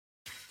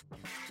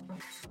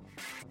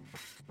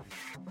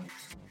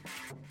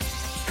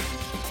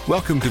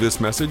Welcome to this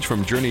message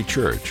from Journey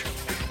Church.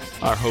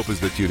 Our hope is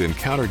that you'd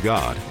encounter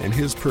God and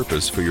His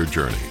purpose for your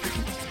journey.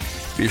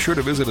 Be sure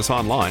to visit us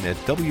online at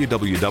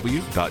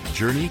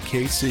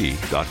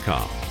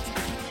www.journeykc.com.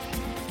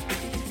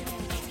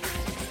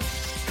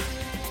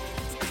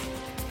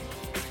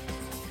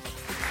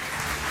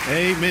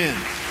 Amen.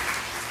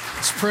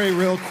 Let's pray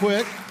real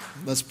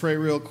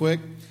quick.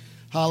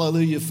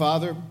 Hallelujah,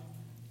 Father.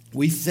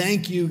 We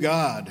thank you,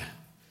 God,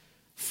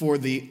 for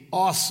the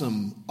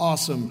awesome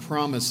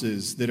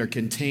promises that are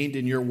contained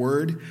in your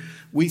word.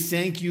 We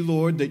thank you,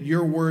 Lord, that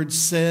your word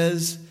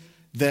says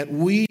that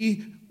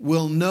we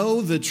will know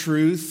the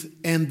truth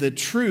and the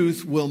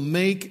truth will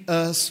make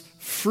us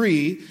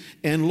free.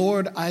 And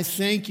Lord, I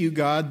thank you,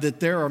 God, that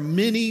there are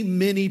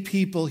many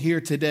people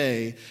here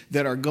today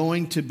that are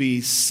going to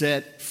be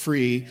set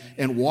free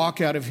and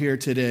walk out of here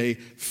today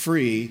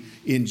free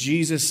in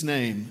Jesus'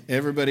 name.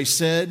 Everybody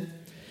said,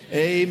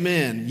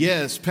 Amen.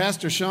 Yes,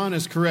 Pastor Sean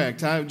is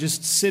correct. I'm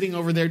just sitting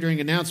over there during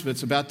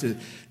announcements about to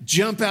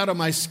jump out of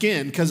my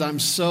skin because I'm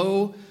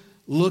so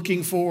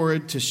looking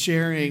forward to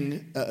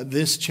sharing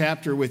this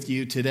chapter with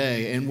you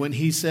today. And when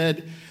he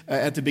said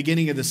at the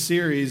beginning of the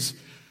series,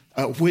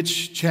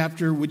 which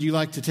chapter would you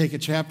like to take a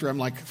chapter? I'm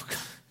like,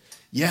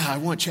 yeah, I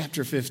want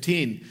chapter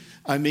 15.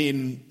 I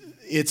mean,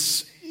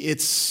 it's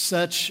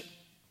such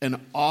an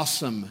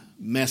awesome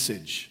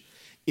message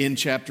in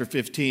chapter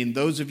 15.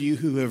 Those of you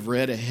who have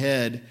read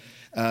ahead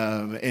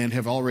and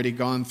have already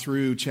gone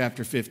through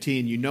chapter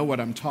 15, you know what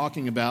I'm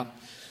talking about.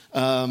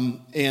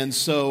 And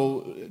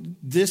so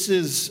this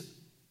is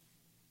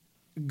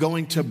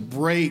going to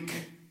break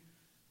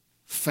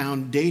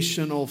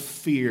foundational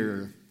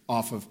fear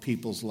off of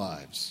people's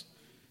lives.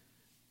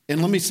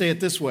 And let me say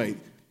it this way.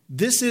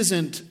 This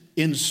isn't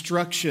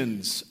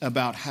instructions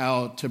about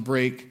how to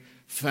break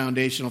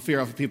foundational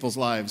fear off of people's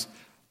lives.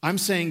 I'm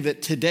saying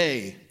that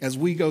today, as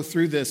we go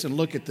through this and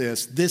look at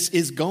this, this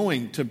is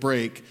going to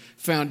break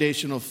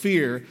foundational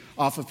fear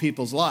off of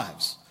people's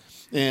lives.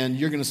 And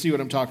you're going to see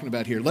what I'm talking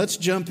about here. Let's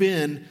jump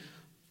in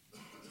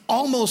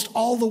almost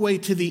all the way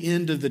to the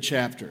end of the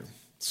chapter.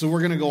 So we're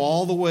going to go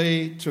all the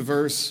way to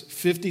verse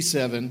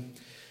 57.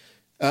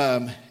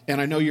 And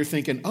I know you're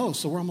thinking, oh,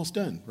 so we're almost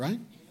done, right?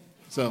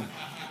 So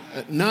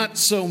not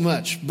so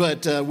much,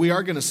 but we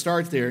are going to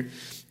start there.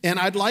 And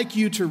I'd like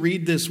you to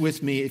read this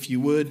with me, if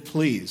you would,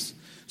 please.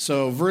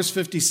 So verse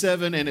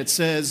 57, and it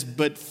says,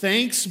 "But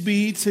thanks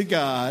be to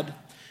God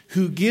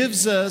who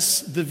gives us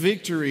the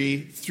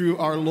victory through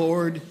our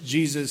Lord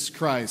Jesus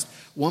Christ."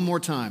 One more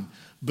time.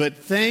 "But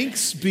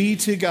thanks be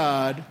to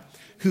God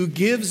who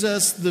gives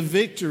us the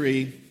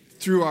victory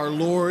through our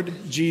Lord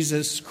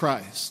Jesus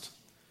Christ."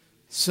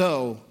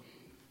 So,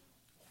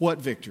 what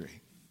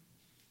victory?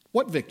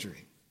 What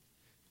victory?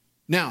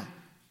 Now,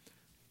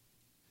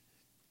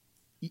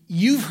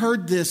 you've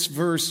heard this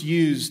verse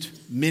used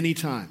many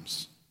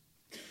times.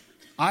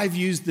 I've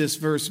used this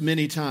verse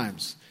many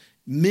times.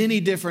 Many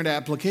different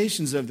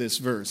applications of this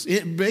verse.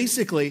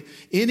 Basically,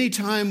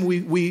 anytime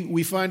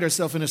we find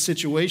ourselves in a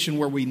situation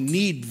where we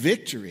need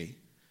victory,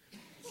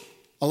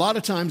 a lot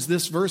of times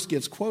this verse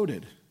gets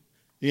quoted.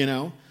 You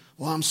know,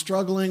 well, I'm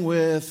struggling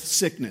with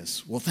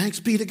sickness. Well, thanks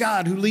be to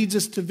God who leads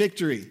us to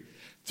victory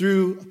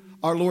through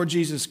our Lord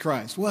Jesus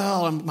Christ.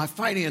 Well, my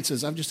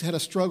finances, I've just had a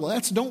struggle.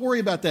 Don't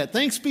worry about that.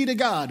 Thanks be to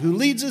God who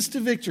leads us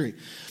to victory.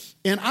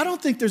 And I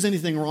don't think there's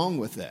anything wrong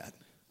with that.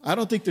 I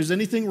don't think there's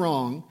anything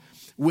wrong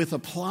with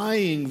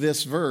applying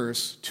this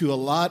verse to a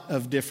lot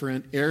of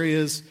different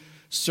areas,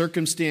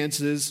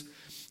 circumstances,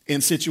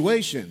 and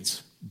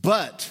situations.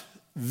 But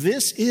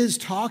this is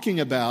talking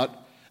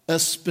about a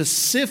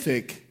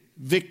specific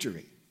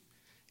victory.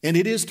 And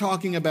it is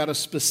talking about a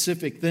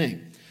specific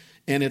thing.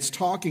 And it's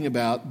talking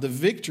about the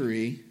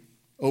victory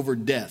over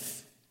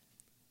death.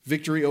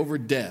 Victory over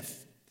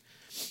death.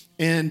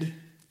 And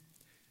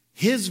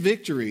his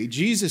victory,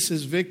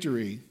 Jesus'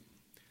 victory,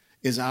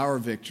 is our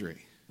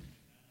victory.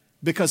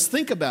 Because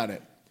think about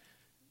it.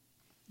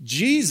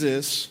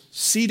 Jesus,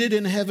 seated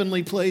in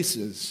heavenly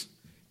places,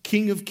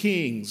 King of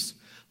kings,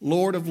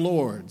 Lord of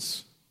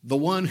lords, the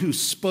one who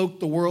spoke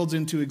the worlds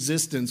into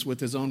existence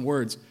with his own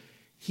words,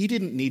 he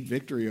didn't need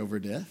victory over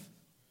death.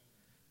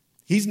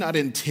 He's not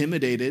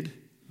intimidated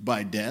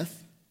by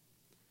death.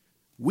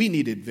 We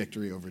needed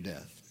victory over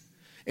death.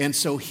 And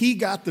so he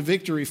got the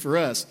victory for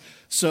us.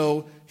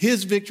 So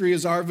his victory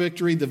is our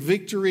victory. The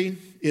victory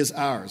is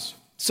ours.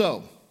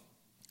 So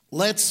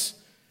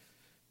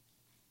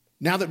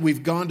now that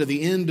we've gone to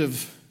the end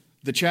of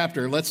the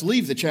chapter, let's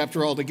leave the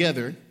chapter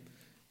altogether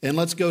and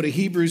let's go to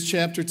Hebrews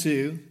chapter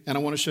 2. And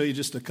I want to show you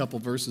just a couple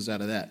verses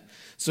out of that.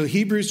 So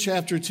Hebrews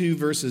chapter 2,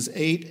 verses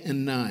 8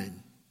 and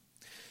 9.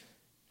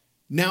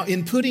 "Now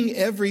in putting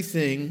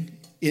everything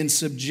in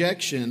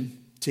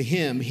subjection to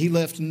him, he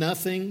left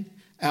nothing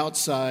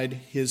outside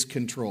his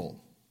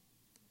control.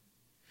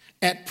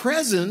 At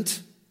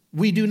present,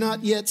 we do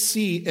not yet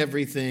see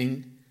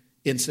everything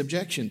in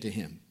subjection to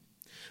him.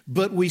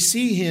 But we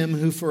see him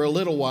who for a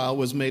little while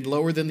was made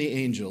lower than the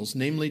angels,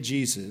 namely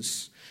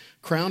Jesus,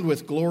 crowned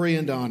with glory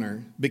and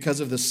honor because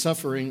of the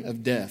suffering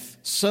of death,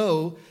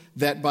 so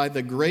that by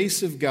the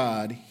grace of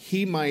God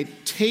he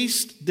might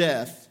taste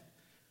death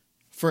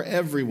for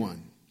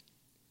everyone.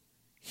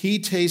 He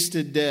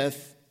tasted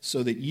death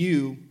so that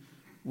you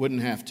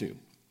wouldn't have to.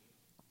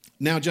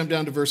 Now jump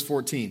down to verse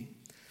 14.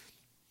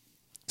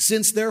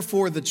 Since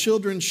therefore the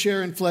children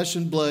share in flesh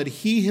and blood,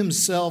 he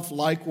himself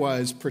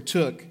likewise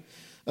partook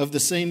of the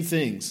same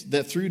things,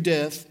 that through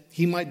death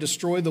he might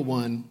destroy the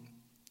one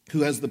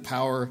who has the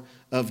power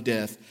of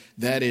death,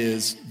 that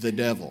is, the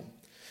devil,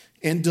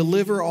 and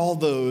deliver all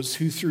those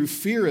who through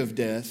fear of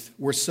death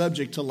were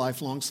subject to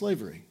lifelong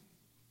slavery.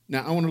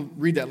 Now, I want to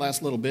read that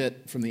last little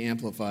bit from the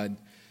Amplified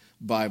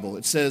Bible.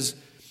 It says,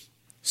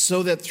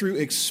 so that through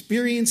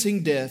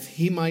experiencing death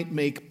he might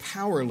make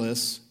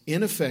powerless,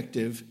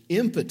 ineffective,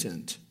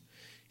 impotent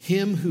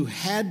him who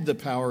had the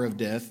power of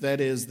death, that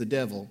is, the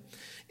devil,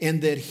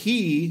 and that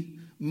he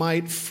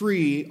might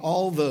free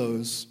all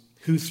those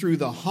who through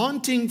the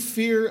haunting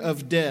fear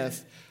of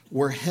death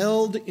were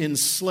held in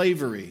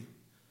slavery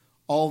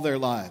all their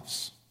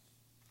lives.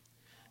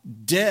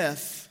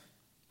 Death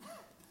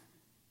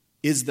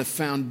is the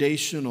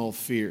foundational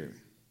fear.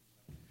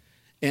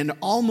 And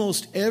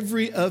almost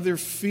every other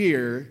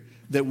fear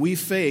that we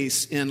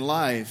face in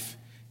life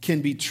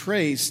can be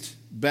traced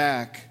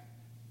back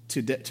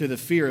to the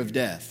fear of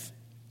death.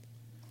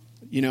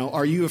 You know,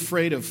 are you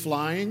afraid of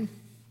flying?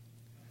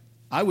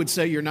 I would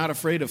say you're not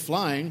afraid of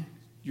flying.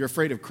 You're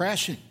afraid of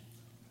crashing.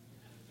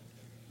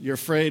 You're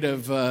afraid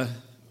of,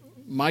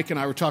 Mike and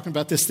I were talking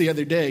about this the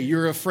other day.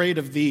 You're afraid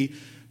of the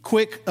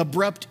quick,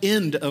 abrupt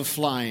end of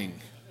flying.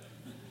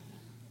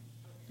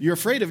 You're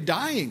afraid of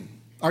dying.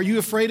 Are you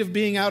afraid of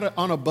being out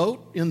on a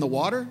boat in the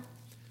water?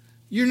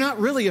 You're not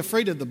really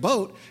afraid of the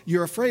boat.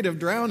 You're afraid of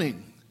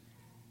drowning.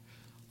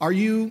 Are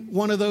you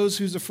one of those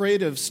who's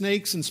afraid of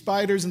snakes and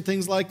spiders and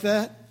things like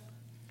that?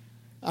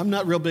 I'm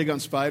not real big on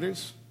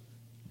spiders.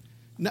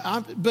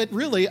 No, but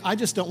really, I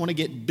just don't want to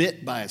get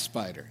bit by a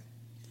spider.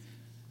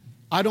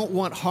 I don't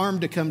want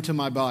harm to come to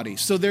my body.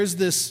 So there's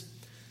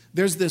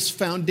this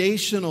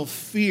foundational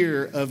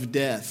fear of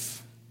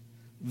death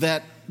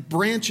that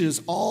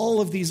branches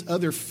all of these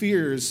other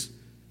fears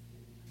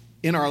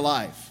in our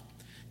life.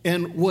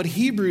 And what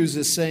Hebrews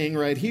is saying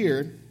right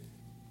here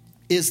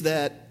is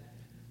that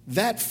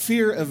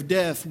fear of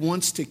death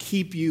wants to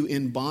keep you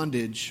in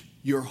bondage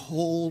your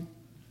whole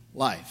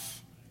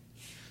life.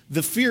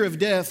 The fear of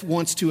death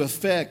wants to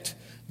affect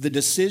the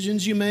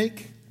decisions you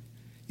make.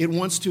 It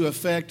wants to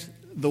affect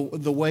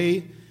the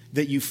way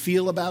that you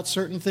feel about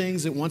certain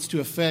things. It wants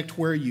to affect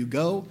where you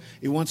go.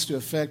 It wants to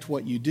affect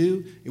what you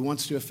do. It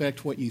wants to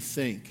affect what you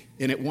think.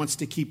 And it wants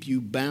to keep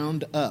you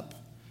bound up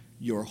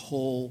your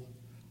whole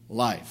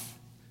life.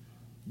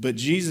 But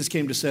Jesus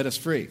came to set us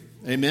free.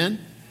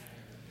 Amen?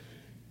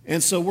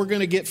 And so we're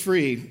going to get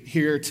free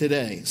here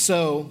today.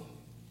 So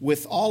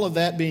with all of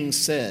that being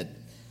said,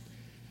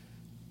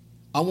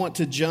 I want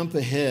to jump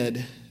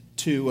ahead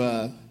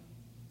to,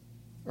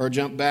 or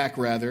jump back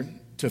rather,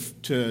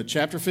 to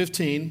chapter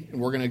 15, and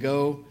we're going to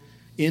go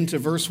into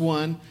verse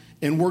 1,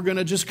 and we're going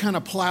to just kind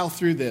of plow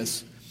through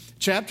this.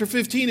 Chapter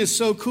 15 is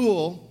so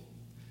cool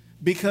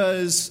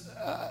because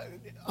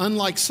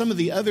unlike some of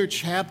the other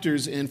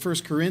chapters in 1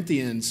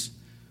 Corinthians,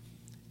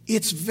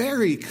 it's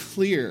very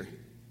clear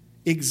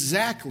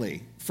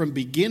exactly from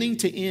beginning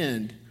to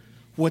end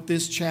what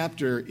this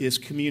chapter is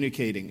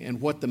communicating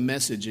and what the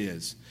message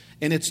is.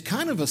 And it's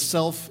kind of a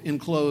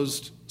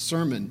self-enclosed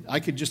sermon. I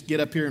could just get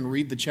up here and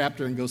read the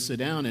chapter and go sit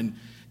down,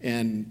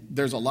 and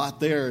there's a lot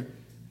there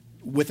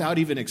without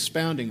even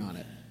expounding on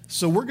it.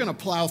 So we're going to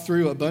plow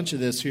through a bunch of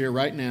this here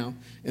right now,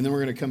 and then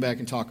we're going to come back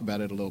and talk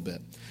about it a little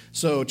bit.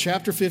 So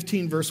chapter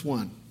 15, verse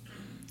 1.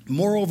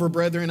 Moreover,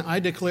 brethren, I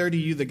declare to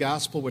you the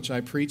gospel which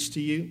I preached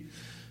to you,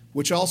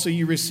 which also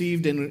you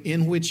received and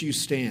in which you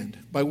stand,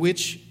 by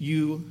which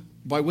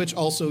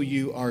also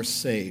you are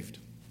saved.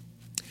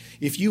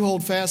 If you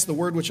hold fast the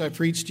word which I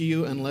preached to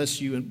you, unless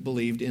you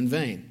believed in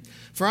vain.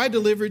 For I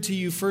delivered to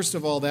you first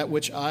of all that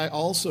which I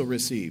also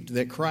received,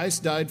 that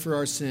Christ died for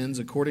our sins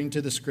according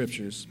to the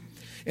Scriptures,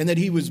 and that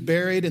he was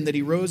buried, and that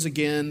he rose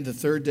again the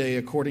third day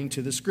according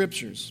to the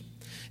Scriptures,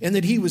 and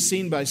that he was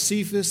seen by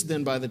Cephas,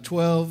 then by the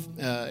 12,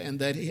 and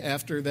that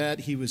after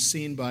that he was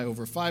seen by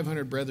over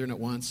 500 brethren at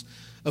once,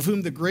 of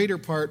whom the greater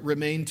part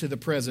remain to the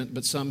present,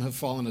 but some have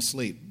fallen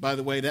asleep. By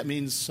the way, that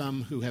means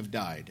some who have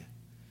died.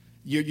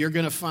 You're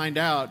going to find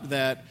out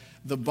that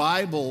the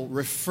Bible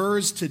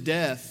refers to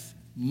death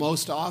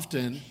most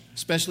often,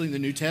 especially in the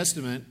New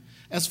Testament,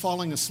 as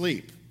falling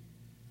asleep.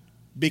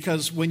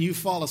 Because when you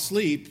fall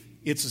asleep,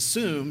 it's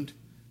assumed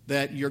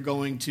that you're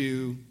going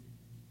to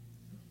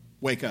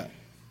wake up.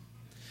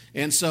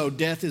 And so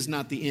death is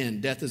not the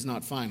end. Death is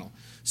not final.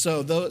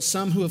 So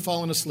some who have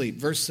fallen asleep.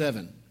 Verse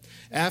 7.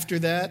 After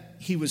that,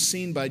 he was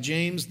seen by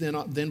James,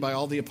 then by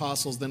all the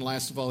apostles, then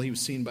last of all, he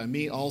was seen by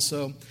me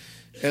also,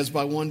 as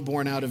by one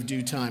born out of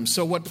due time.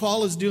 So what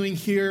Paul is doing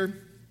here,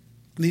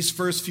 these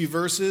first few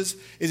verses,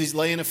 is he's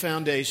laying a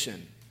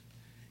foundation.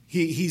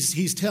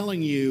 He's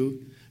telling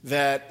you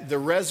that the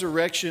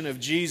resurrection of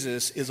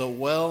Jesus is a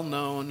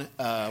well-known,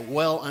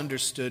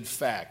 well-understood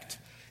fact.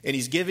 And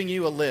he's giving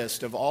you a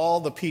list of all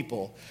the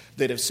people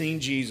that have seen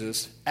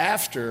Jesus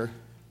after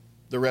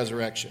the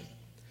resurrection.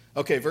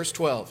 Okay, verse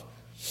 12.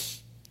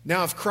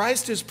 Now, if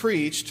Christ is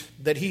preached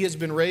that he has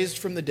been raised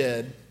from the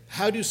dead,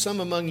 how do some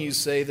among you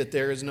say that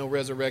there is no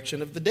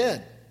resurrection of the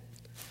dead?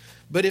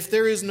 But if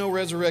there is no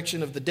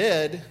resurrection of the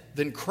dead,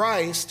 then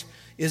Christ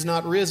is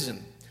not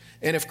risen.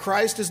 And if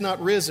Christ is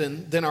not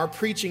risen, then our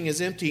preaching is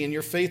empty and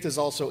your faith is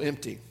also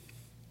empty.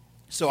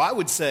 So I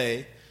would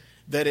say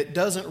that it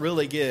doesn't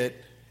really get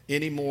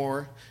any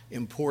more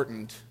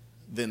important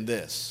than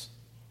this.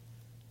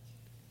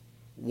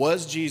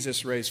 Was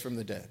Jesus raised from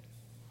the dead?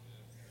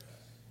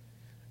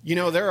 You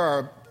know, there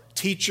are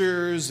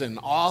teachers and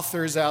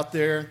authors out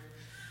there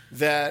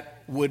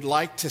that would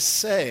like to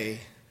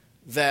say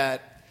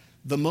that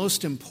the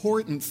most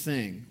important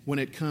thing when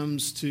it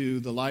comes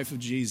to the life of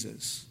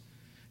Jesus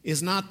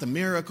is not the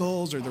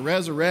miracles or the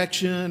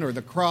resurrection or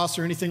the cross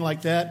or anything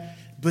like that,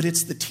 but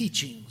it's the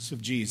teachings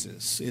of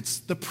Jesus. It's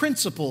the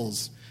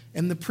principles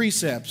and the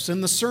precepts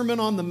and the Sermon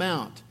on the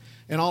Mount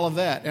and all of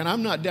that. And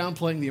I'm not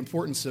downplaying the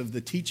importance of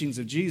the teachings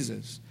of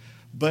Jesus,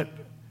 but,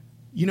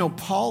 you know,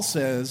 Paul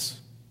says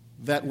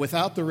that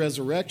without the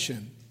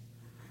resurrection,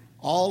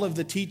 all of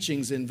the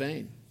teaching's in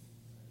vain.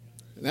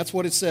 And that's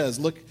what it says.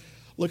 Look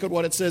at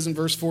what it says in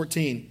verse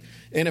 14.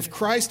 And if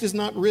Christ is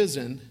not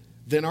risen,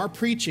 then our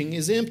preaching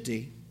is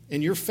empty,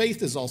 and your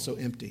faith is also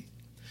empty.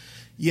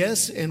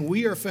 Yes, and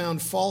we are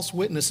found false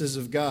witnesses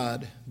of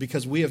God,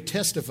 because we have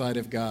testified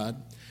of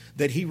God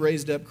that he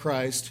raised up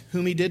Christ,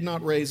 whom he did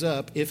not raise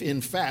up, if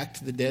in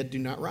fact the dead do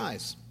not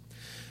rise.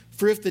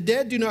 For if the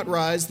dead do not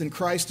rise, then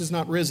Christ is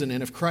not risen.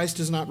 And if Christ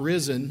is not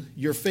risen,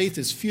 your faith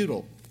is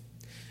futile.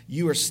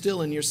 You are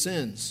still in your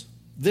sins.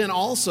 Then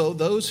also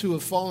those who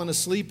have fallen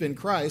asleep in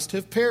Christ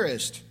have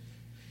perished.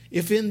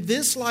 If in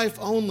this life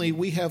only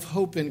we have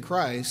hope in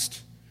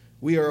Christ,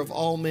 we are of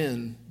all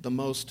men the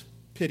most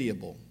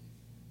pitiable.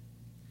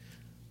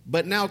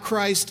 But now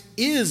Christ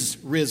is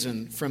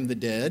risen from the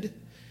dead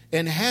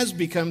and has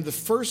become the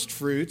first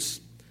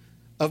fruits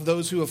of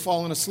those who have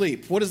fallen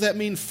asleep. What does that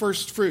mean,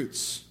 first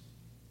fruits?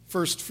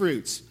 First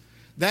fruits.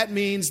 That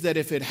means that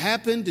if it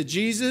happened to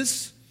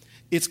Jesus,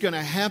 it's going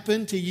to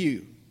happen to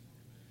you.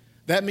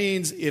 That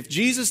means if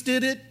Jesus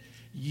did it,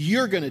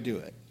 you're going to do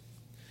it.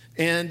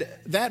 And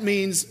that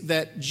means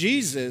that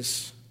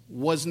Jesus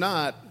was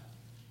not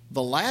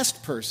the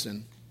last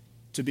person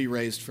to be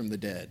raised from the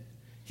dead.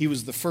 He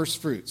was the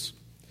first fruits.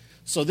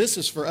 So this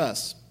is for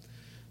us.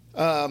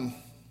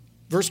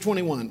 Verse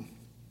 21.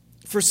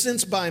 For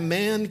since by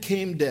man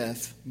came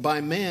death,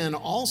 by man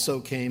also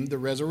came the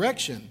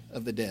resurrection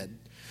of the dead.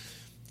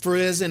 For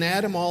as in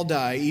Adam all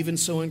die, even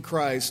so in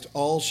Christ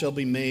all shall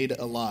be made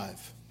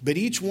alive. But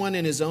each one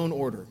in his own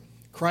order.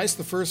 Christ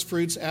the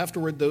firstfruits,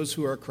 afterward those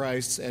who are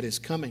Christ's at his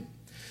coming.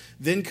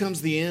 Then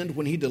comes the end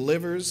when he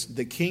delivers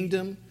the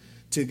kingdom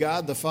to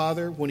God the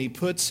Father, when he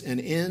puts an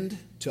end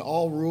to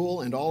all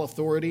rule and all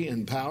authority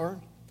and power.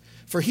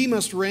 For he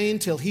must reign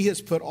till he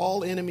has put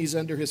all enemies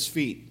under his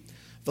feet.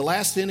 The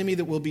last enemy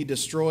that will be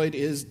destroyed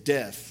is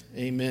death.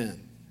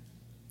 Amen.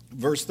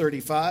 Verse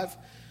 35.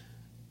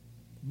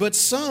 But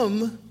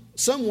someone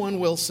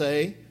will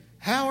say,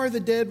 how are the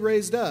dead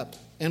raised up?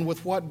 And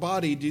with what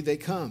body do they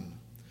come?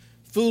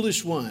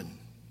 Foolish one,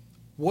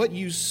 what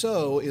you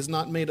sow is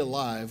not made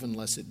alive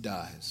unless it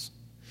dies.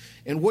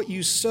 And what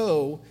you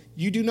sow,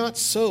 you do not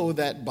sow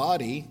that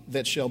body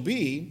that shall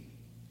be,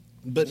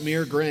 but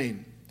mere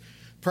grain.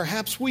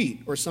 Perhaps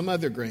wheat or some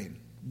other grain.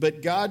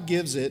 But God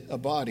gives it a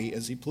body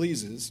as he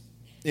pleases,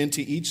 and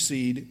to each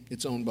seed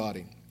its own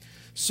body.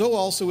 So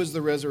also is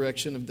the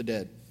resurrection of the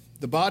dead.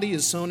 The body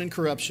is sown in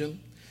corruption,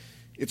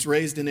 it's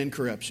raised in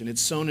incorruption.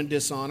 It's sown in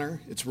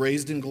dishonor, it's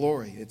raised in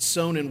glory. It's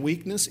sown in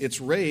weakness,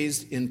 it's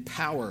raised in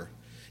power.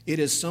 It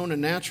is sown a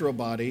natural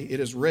body,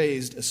 it is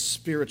raised a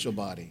spiritual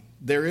body.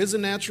 There is a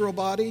natural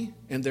body,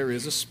 and there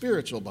is a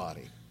spiritual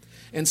body.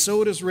 And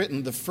so it is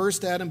written, the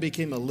first Adam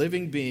became a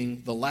living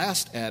being, the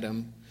last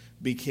Adam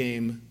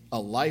became a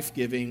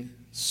life-giving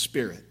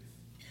spirit.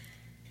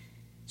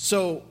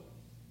 So,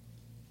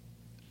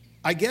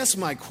 I guess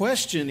my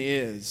question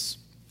is,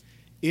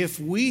 if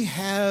we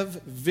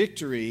have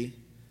victory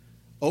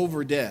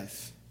over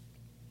death,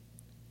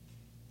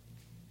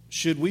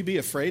 should we be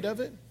afraid of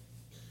it?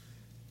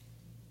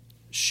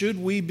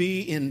 Should we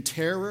be in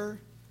terror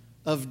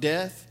of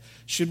death?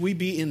 Should we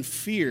be in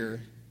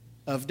fear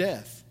of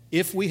death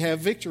if we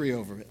have victory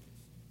over it?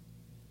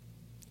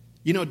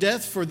 You know,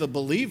 death for the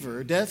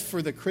believer, death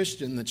for the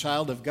Christian, the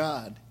child of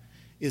God,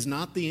 is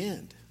not the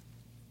end.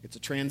 It's a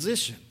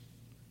transition.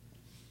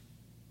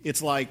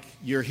 It's like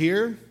you're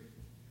here,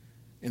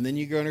 and then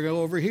you're going to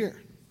go over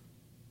here.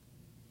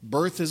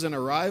 Birth is an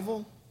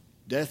arrival.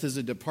 Death is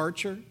a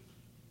departure.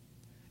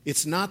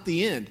 It's not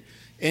the end.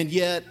 And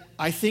yet,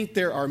 I think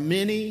there are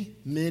many,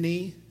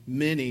 many,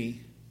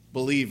 many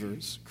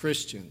believers,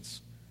 Christians,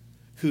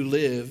 who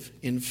live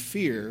in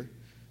fear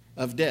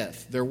of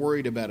death. They're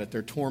worried about it.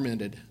 They're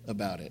tormented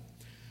about it.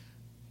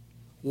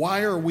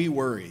 Why are we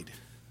worried?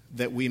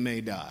 that we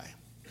may die.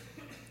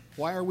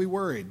 Why are we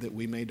worried that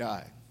we may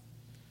die?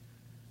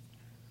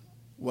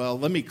 Well,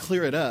 let me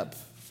clear it up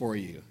for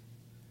you.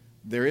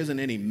 There isn't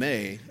any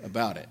may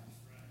about it,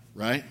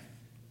 right?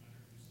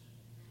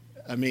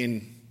 I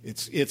mean,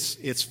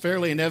 it's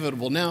fairly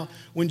inevitable. Now,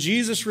 when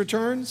Jesus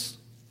returns,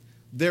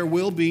 there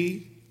will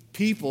be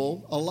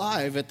people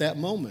alive at that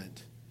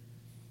moment.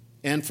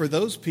 And for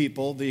those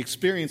people, the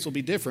experience will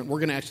be different. We're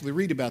going to actually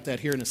read about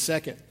that here in a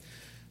second.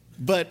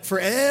 But for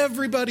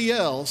everybody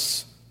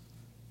else,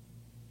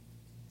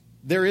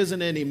 there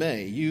isn't any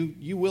may.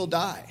 You will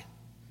die.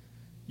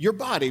 Your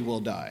body will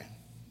die.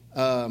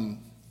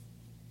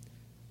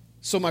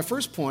 So my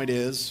first point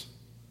is,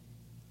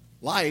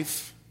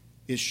 life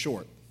is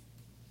short.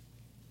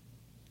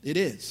 It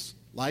is.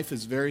 Life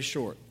is very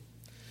short.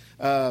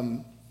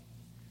 How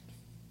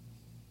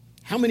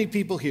many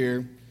people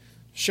here,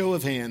 show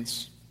of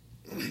hands,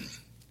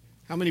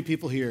 how many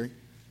people here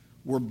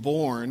were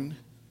born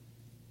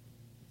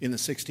in the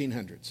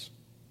 1600s?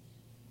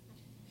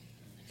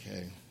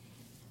 Okay.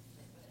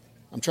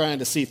 I'm trying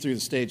to see through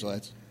the stage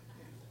lights.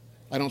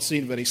 I don't see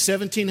anybody.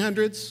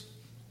 1700s?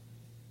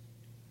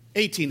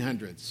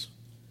 1800s?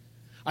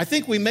 I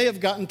think we may have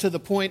gotten to the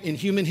point in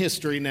human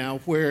history now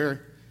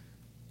where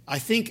I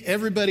think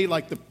everybody,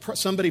 like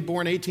somebody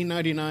born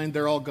 1899,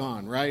 they're all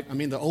gone, right? I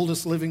mean, the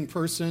oldest living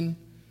person,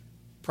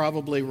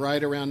 probably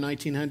right around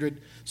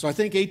 1900. So I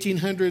think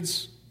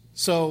 1800s.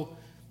 So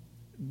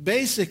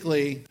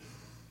basically,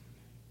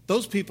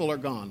 those people are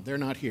gone. They're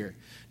not here.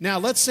 Now,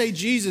 let's say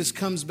Jesus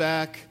comes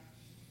back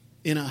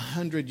in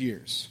 100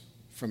 years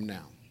from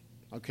now,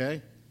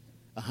 okay?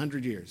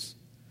 100 years.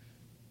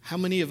 How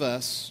many of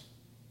us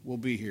will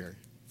be here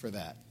for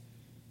that?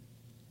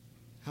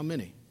 How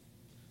many?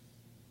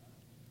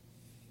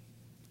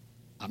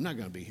 I'm not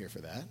going to be here for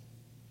that,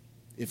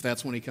 if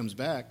that's when he comes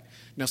back.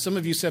 Now, some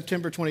of you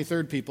September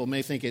 23rd people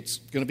may think it's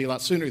going to be a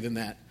lot sooner than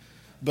that.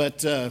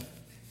 But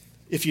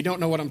if you don't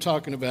know what I'm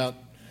talking about,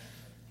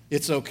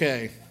 it's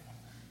okay.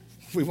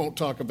 We won't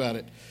talk about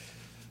it.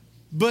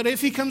 But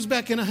if he comes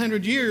back in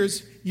 100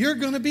 years, you're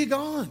going to be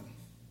gone.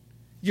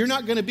 You're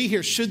not going to be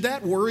here. Should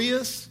that worry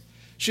us?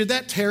 Should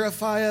that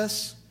terrify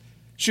us?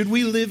 Should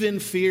we live in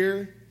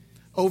fear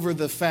over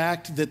the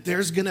fact that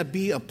there's going to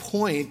be a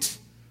point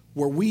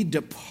where we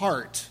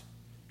depart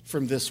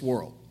from this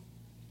world?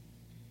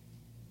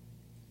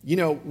 You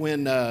know,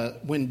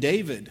 when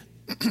David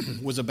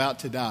was about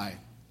to die,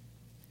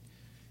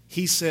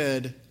 he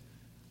said,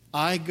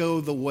 I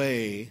go the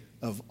way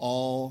of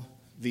all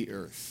the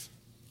earth.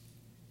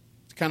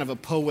 It's kind of a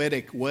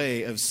poetic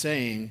way of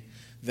saying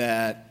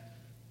that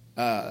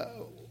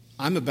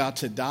I'm about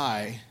to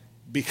die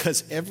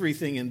because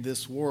everything in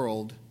this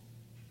world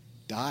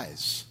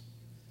dies.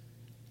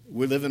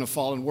 We live in a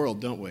fallen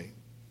world, don't we?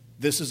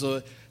 This is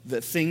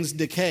that things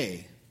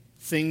decay,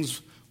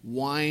 things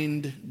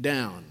wind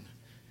down.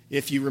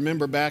 If you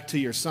remember back to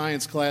your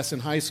science class in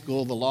high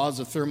school, the laws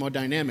of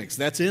thermodynamics,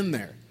 that's in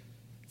there.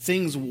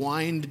 Things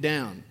wind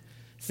down,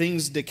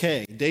 things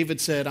decay. David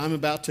said, I'm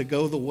about to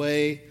go the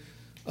way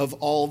of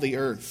all the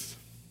earth.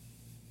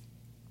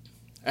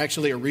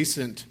 Actually, a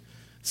recent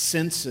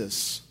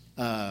census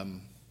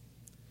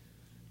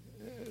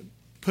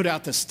put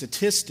out the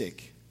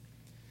statistic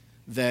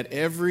that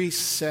every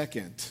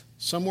second,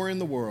 somewhere in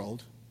the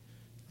world,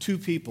 2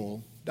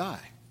 people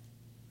die.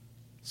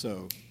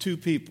 So 2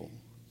 people,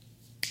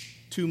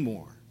 2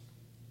 more,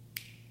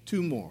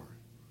 2 more,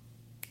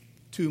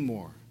 2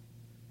 more,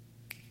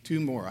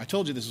 2 more. I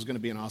told you this was going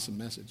to be an awesome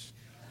message.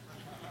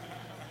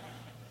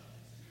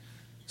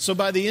 So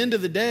by the end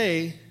of the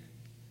day,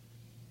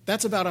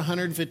 that's about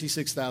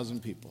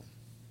 156,000 people.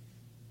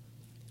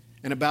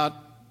 And about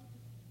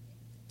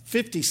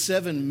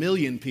 57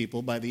 million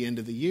people by the end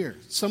of the year,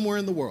 somewhere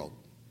in the world,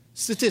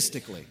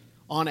 statistically,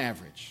 on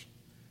average.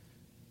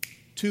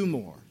 2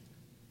 more.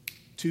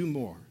 2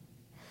 more.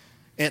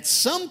 At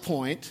some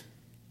point,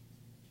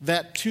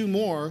 that 2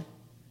 more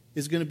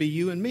is going to be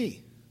you and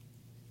me,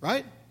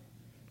 right?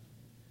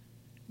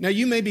 Now,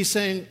 you may be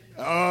saying,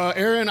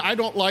 Aaron, I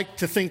don't like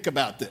to think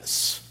about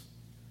this.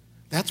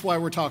 That's why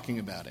we're talking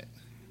about it,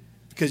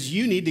 because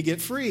you need to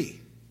get free.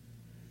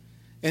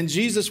 And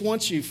Jesus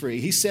wants you free.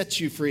 He sets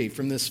you free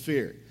from this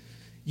fear.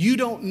 You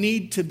don't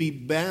need to be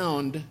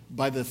bound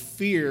by the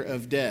fear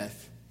of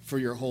death for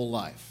your whole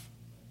life.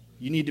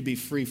 You need to be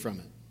free from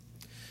it.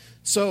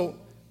 So,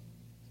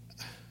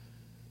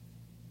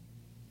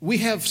 we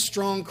have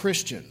strong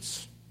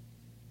Christians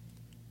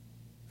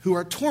who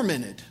are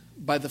tormented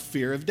by the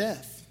fear of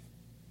death,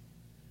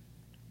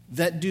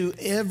 that do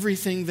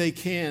everything they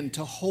can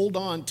to hold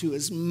on to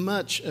as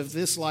much of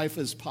this life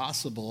as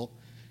possible,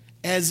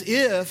 as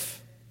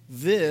if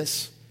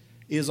this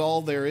is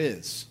all there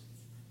is.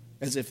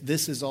 As if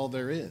this is all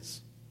there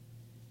is.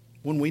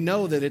 When we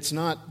know that it's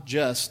not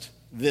just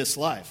this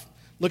life.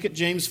 Look at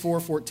James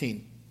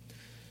 4:14.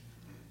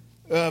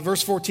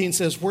 Verse 14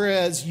 says,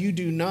 whereas you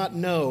do not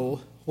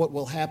know what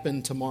will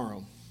happen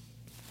tomorrow.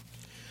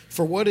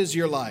 For what is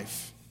your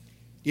life?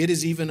 It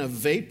is even a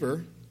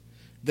vapor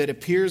that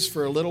appears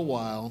for a little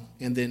while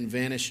and then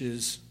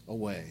vanishes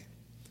away.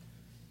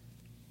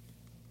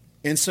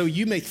 And so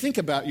you may think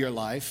about your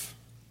life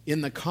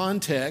in the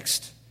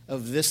context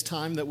of this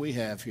time that we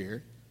have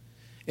here,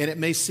 and it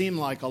may seem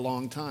like a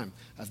long time.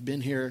 I've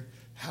been here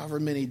however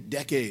many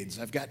decades.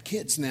 I've got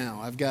kids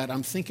now.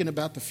 I'm thinking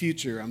about the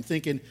future.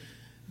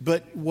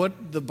 But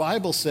what the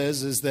Bible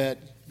says is that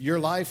your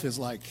life is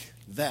like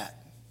that.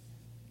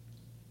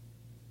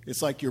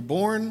 It's like you're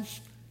born,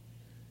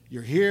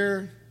 you're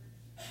here,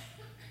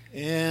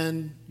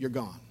 and you're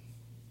gone.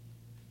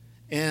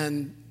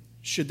 And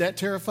should that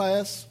terrify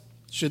us?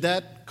 Should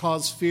that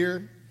cause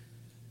fear?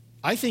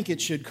 I think it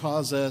should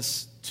cause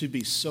us to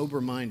be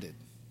sober-minded.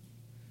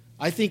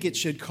 I think it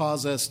should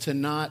cause us to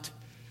not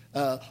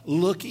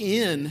look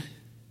in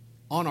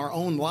on our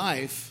own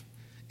life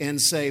and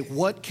say,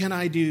 what can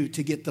I do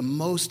to get the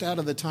most out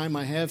of the time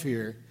I have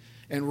here?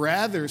 And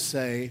rather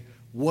say,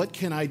 what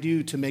can I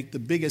do to make the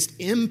biggest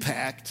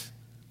impact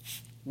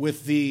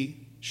with the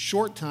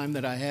short time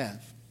that I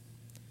have?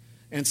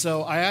 And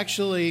so I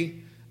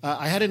actually,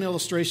 I had an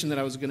illustration that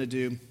I was going to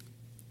do,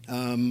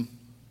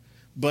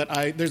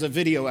 but there's a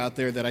video out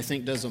there that I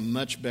think does a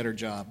much better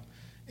job.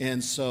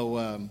 And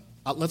so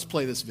let's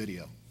play this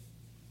video.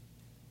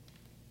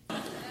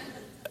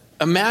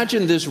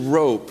 Imagine this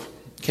rope.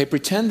 Okay,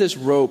 pretend this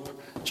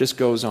rope just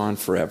goes on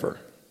forever.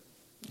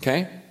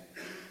 Okay?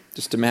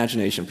 Just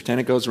imagination.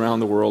 Pretend it goes around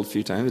the world a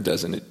few times. It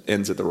doesn't. It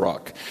ends at the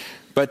rock.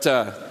 But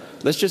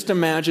let's just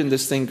imagine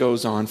this thing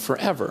goes on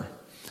forever.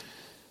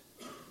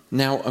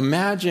 Now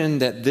imagine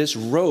that this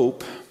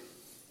rope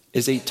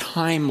is a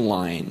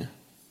timeline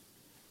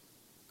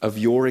of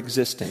your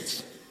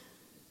existence.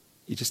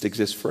 You just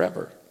exist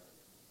forever.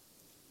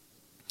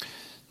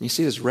 You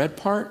see this red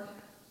part?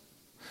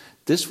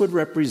 This would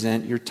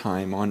represent your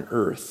time on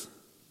earth.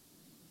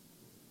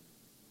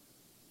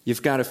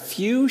 You've got a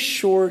few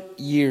short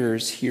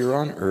years here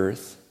on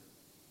earth,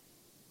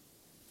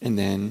 and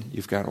then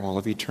you've got all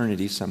of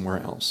eternity somewhere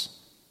else.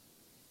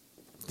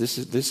 This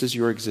is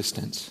your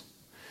existence.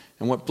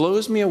 And what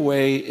blows me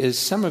away is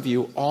some of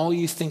you, all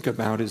you think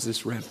about is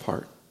this red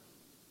part.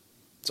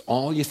 It's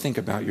all you think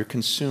about. You're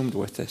consumed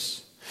with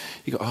this.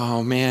 You go,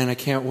 oh man, I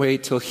can't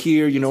wait till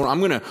here. You know, I'm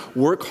going to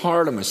work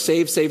hard. I'm going to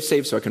save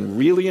so I can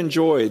really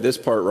enjoy this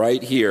part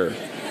right here.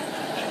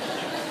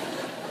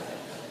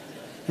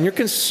 And you're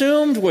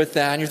consumed with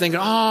that. And you're thinking,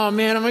 oh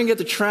man, am I going to get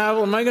to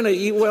travel? Am I going to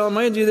eat well? Am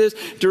I going to do this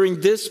during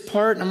this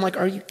part? And I'm like,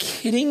 are you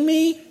kidding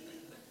me?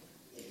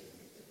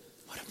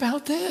 What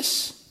about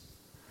this?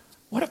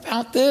 What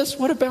about this?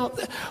 What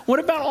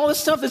about all this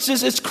stuff?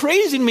 It's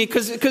crazy to me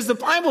because the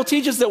Bible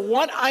teaches that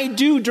what I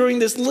do during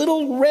this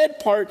little red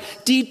part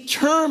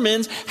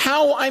determines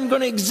how I'm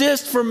going to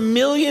exist for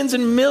millions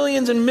and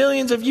millions and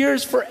millions of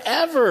years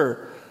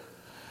forever.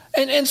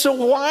 And so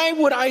why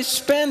would I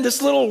spend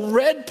this little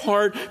red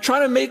part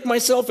trying to make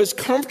myself as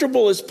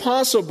comfortable as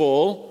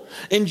possible,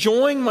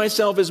 enjoying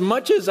myself as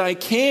much as I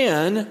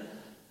can?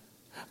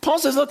 Paul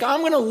says, look,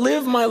 I'm going to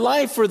live my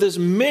life for this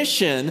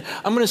mission.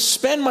 I'm going to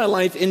spend my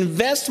life,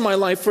 invest my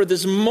life for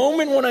this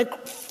moment when I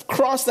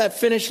cross that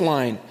finish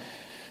line.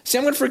 See,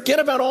 I'm going to forget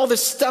about all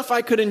this stuff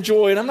I could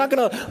enjoy, and I'm not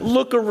going to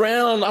look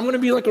around. I'm going to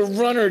be like a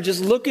runner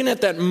just looking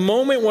at that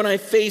moment when I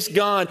face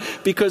God,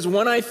 because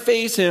when I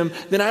face Him,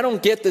 then I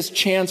don't get this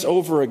chance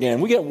over again.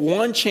 We get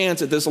one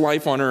chance at this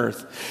life on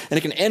earth, and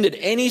it can end at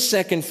any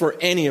second for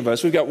any of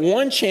us. We've got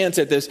one chance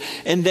at this,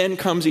 and then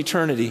comes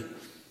eternity.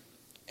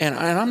 And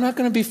I'm not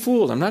going to be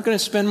fooled. I'm not going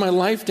to spend my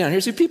life down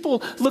here. See,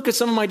 people look at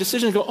some of my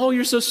decisions and go, oh,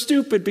 you're so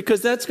stupid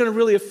because that's going to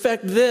really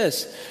affect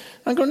this.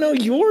 I go, no,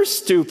 you're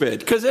stupid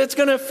because it's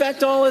going to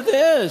affect all of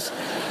this.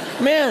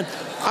 Man,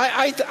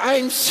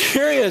 I'm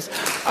serious.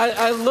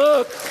 I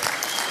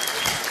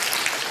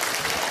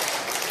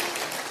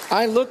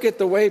look at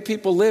the way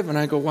people live and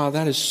I go, wow,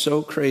 that is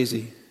so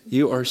crazy.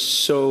 You are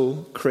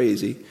so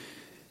crazy.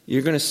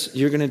 You're going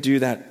to do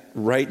that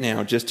right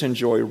now, just to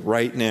enjoy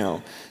right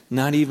now,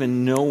 not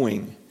even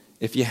knowing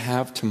if you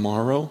have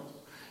tomorrow,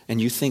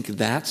 and you think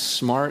that's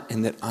smart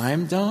and that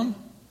I'm dumb.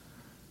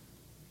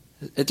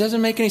 It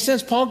doesn't make any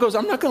sense. Paul goes,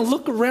 I'm not going to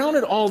look around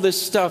at all this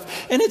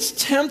stuff. And it's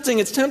tempting.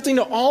 It's tempting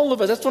to all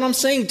of us. That's what I'm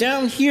saying.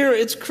 Down here,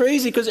 it's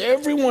crazy because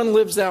everyone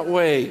lives that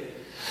way.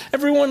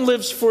 Everyone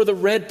lives for the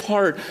red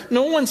part.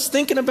 No one's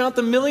thinking about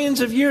the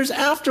millions of years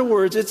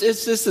afterwards. It's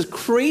just this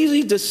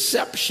crazy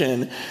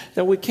deception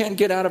that we can't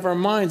get out of our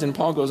minds. And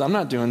Paul goes, I'm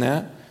not doing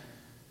that.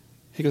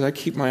 He goes, I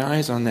keep my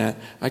eyes on that.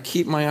 I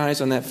keep my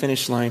eyes on that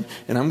finish line,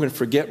 and I'm going to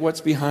forget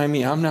what's behind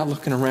me. I'm not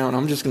looking around.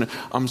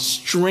 I'm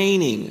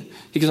straining.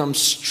 He goes, I'm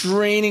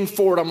straining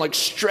forward. I'm like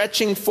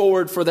stretching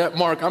forward for that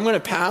mark. I'm going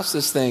to pass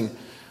this thing.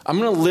 I'm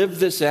going to live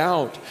this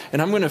out,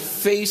 and I'm going to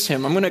face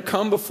Him. I'm going to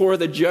come before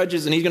the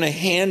judges, and He's going to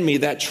hand me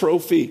that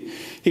trophy.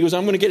 He goes,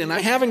 I'm going to get it. And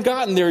I haven't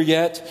gotten there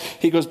yet.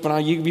 He goes,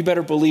 but you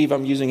better believe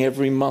I'm using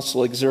every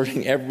muscle,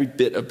 exerting every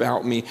bit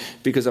about me,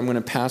 because I'm going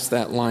to pass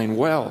that line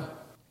well.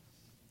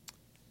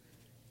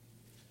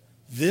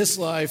 This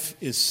life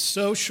is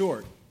so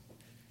short,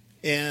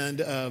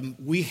 and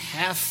we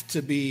have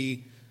to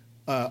be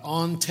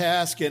on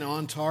task and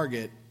on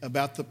target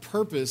about the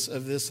purpose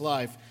of this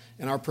life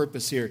and our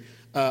purpose here.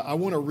 I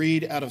want to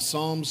read out of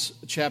Psalms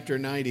chapter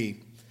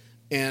 90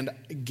 and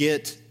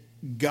get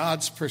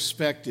God's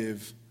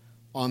perspective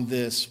on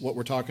this, what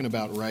we're talking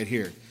about right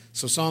here.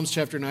 So Psalms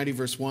chapter 90,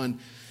 verse 1,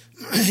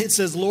 it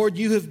says, Lord,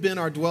 you have been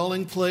our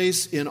dwelling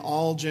place in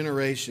all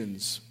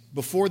generations.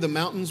 Before the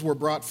mountains were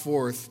brought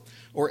forth,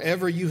 or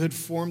ever you had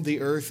formed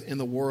the earth and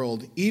the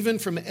world, even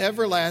from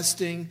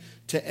everlasting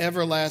to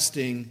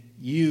everlasting,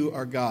 you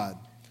are God.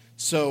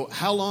 So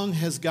how long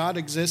has God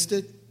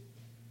existed?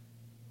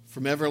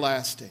 From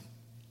everlasting.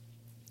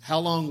 How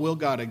long will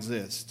God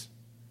exist?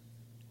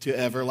 To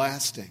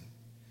everlasting.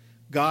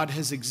 God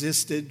has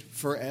existed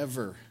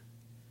forever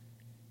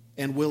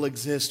and will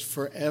exist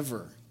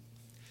forever.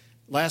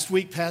 Last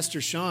week,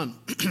 Pastor Sean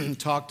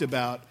talked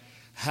about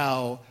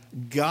how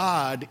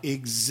God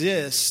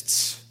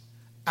exists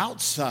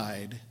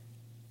outside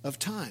of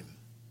time.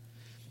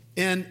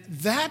 And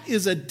that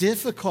is a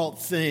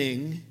difficult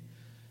thing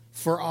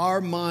for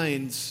our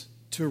minds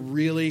to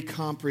really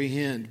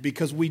comprehend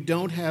because we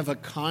don't have a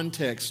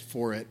context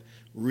for it,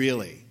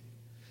 really.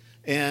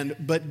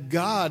 But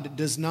God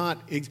does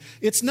not,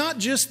 it's not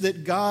just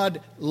that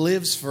God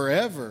lives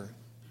forever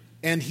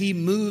and he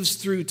moves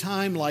through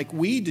time like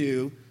we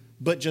do,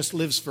 but just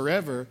lives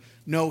forever.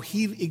 No,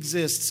 he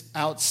exists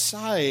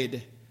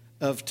outside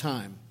of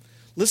time.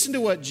 Listen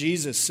to what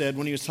Jesus said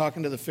when he was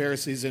talking to the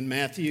Pharisees in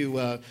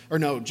John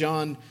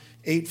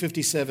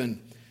 8:57.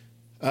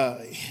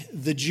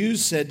 The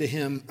Jews said to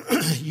him,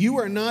 you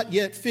are not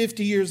yet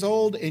 50 years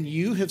old and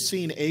you have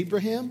seen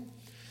Abraham?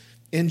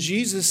 And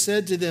Jesus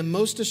said to them,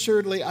 most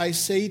assuredly I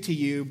say to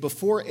you,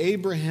 before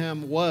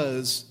Abraham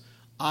was,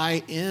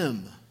 I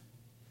am.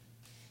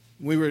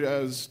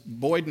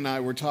 Boyd and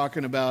I were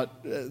talking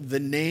about the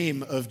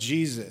name of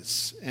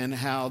Jesus and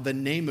how the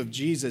name of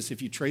Jesus,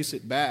 if you trace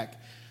it back,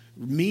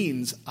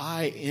 means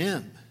I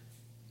am.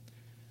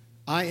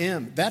 I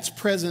am. That's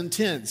present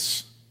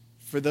tense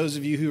for those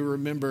of you who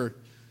remember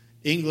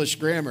English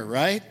grammar,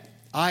 right?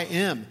 I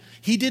am.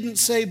 He didn't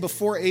say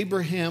before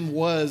Abraham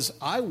was,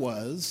 I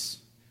was.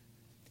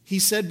 He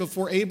said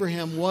before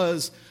Abraham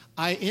was,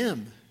 I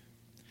am.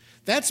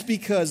 That's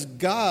because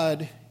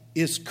God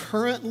is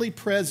currently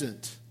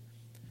present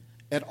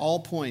at all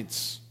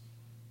points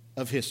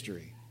of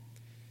history.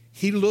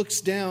 He looks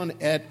down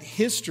at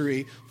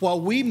history while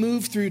we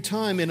move through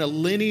time in a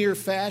linear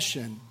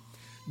fashion.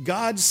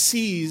 God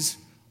sees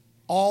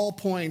all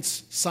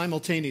points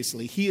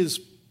simultaneously. He is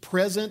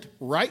present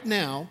right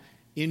now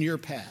in your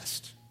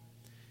past.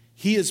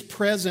 He is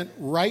present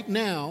right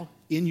now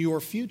in your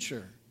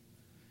future.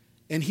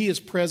 And he is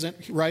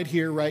present right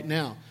here, right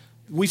now.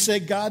 We say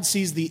God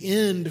sees the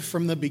end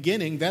from the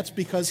beginning. That's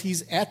because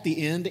he's at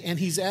the end and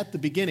he's at the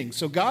beginning.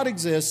 So God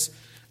exists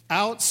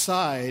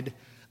outside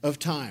of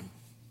time.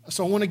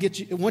 So I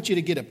want you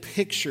to get a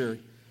picture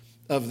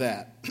of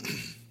that.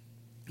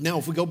 Now,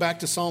 if we go back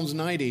to Psalms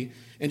 90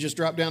 and just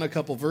drop down a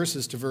couple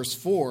verses to verse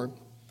 4,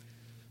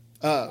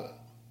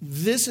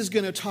 this is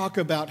going to talk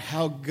about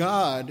how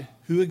God,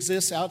 who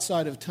exists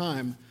outside of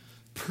time,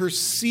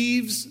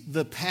 perceives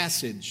the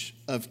passage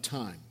of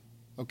time.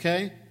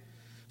 Okay?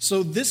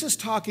 So this is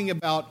talking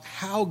about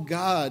how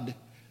God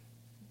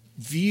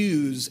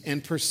views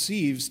and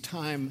perceives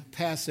time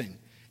passing.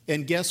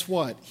 And guess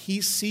what? He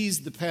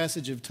sees the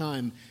passage of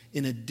time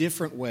in a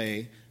different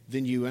way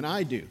than you and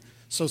I do.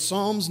 So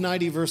Psalms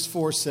 90 verse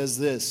 4 says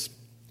this,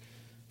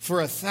 for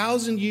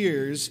 1,000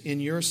 years in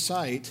your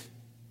sight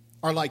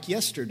are like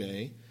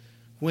yesterday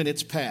when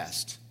it's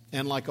past,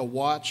 and like a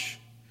watch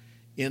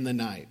in the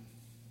night.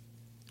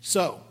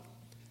 So,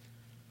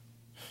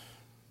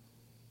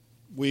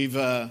 we've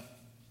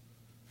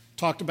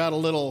talked about a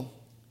little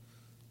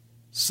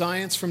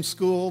science from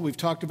school. We've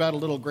talked about a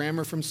little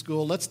grammar from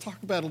school. Let's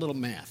talk about a little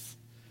math.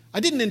 I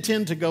didn't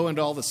intend to go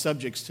into all the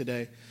subjects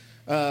today,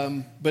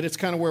 but it's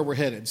kind of where we're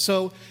headed.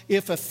 So,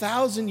 if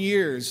 1,000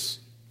 years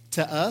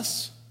to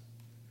us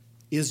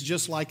is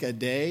just like a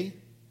day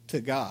to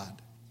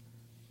God,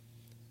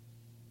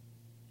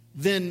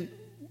 then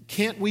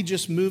can't we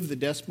just move the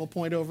decimal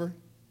point over?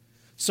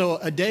 So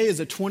a day is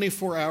a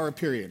 24-hour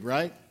period,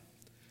 right?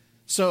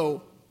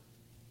 So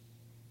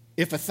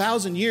if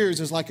 1,000 years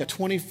is like a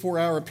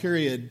 24-hour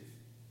period,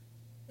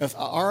 if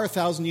our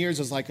 1,000 years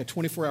is like a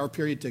 24-hour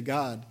period to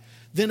God,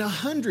 then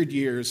 100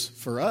 years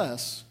for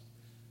us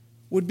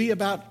would be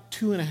about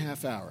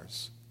 2.5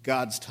 hours,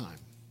 God's time,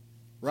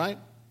 right?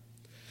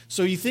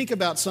 So you think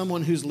about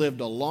someone who's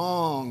lived a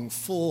long,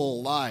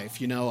 full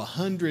life,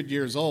 100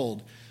 years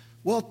old.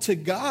 Well, to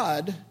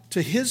God,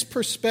 to his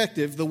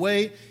perspective, the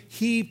way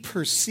he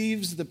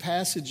perceives the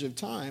passage of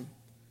time,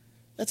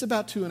 that's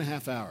about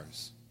 2.5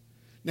 hours.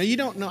 Now, you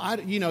don't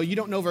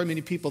know very many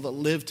people that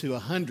live to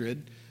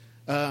 100.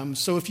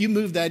 So if you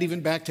move that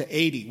even back to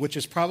 80, which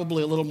is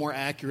probably a little more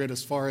accurate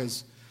as far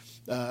as,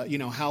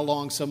 how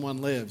long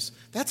someone lives,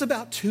 that's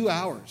about 2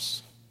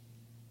 hours.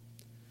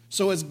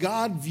 So as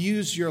God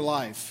views your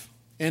life,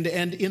 and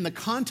in the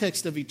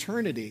context of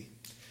eternity,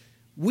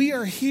 we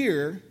are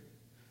here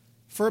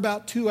for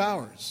about 2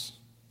 hours,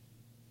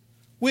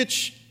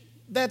 which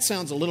that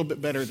sounds a little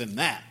bit better than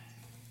that.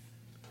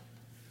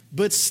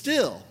 But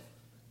still,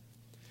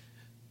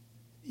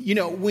 You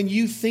know, when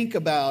you think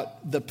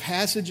about the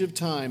passage of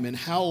time and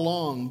how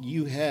long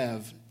you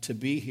have to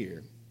be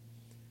here,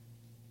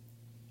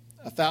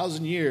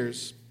 1,000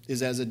 years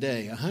is as a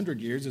day.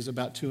 100 years is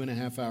about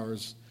 2.5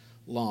 hours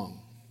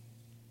long.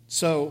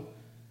 So,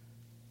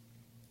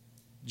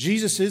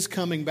 Jesus is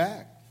coming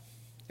back,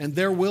 and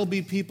there will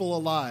be people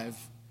alive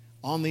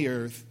on the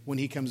earth when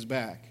he comes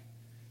back.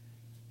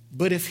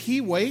 But if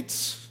he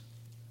waits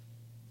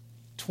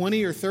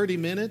 20 or 30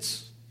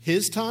 minutes,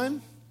 his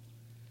time,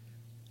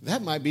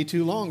 that might be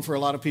too long for a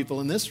lot of people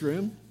in this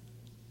room.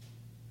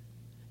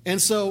 And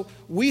so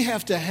we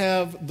have to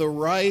have the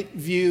right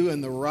view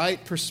and the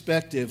right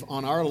perspective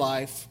on our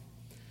life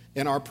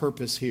and our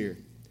purpose here.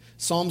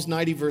 Psalms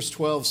 90 verse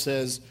 12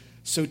 says,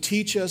 "So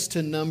teach us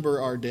to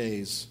number our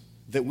days,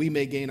 that we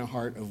may gain a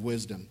heart of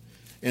wisdom."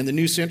 And the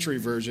New Century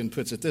Version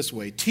puts it this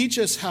way: "Teach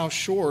us how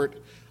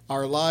short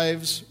our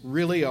lives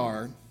really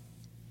are,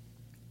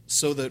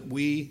 so that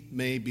we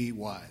may be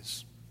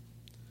wise."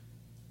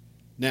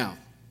 Now,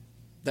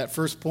 that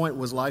first point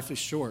was life is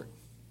short.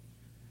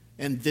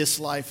 And this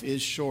life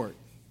is short.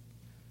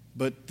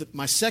 But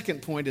my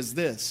second point is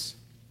this: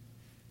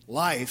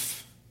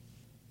 life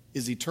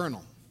is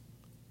eternal.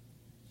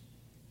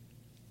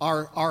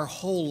 Our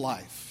whole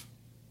life.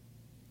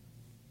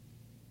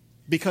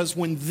 Because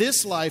when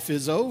this life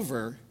is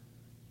over,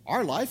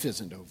 our life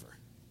isn't over.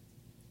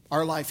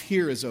 Our life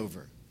here is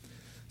over.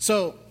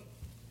 So,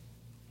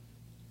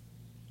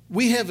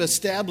 we have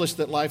established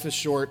that life is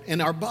short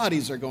and our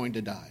bodies are going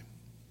to die.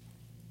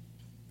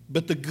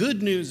 But the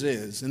good news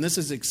is, and this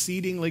is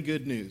exceedingly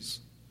good news,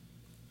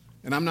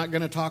 and I'm not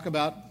going to talk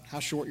about how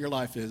short your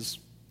life is.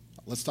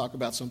 Let's talk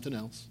about something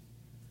else.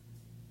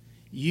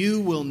 You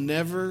will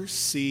never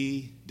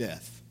see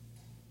death.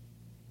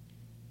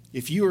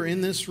 If you are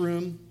in this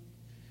room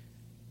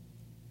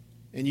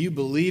and you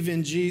believe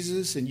in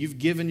Jesus and you've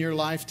given your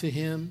life to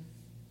him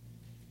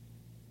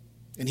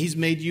and he's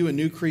made you a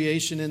new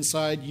creation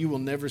inside, you will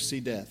never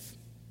see death.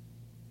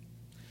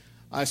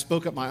 I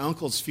spoke at my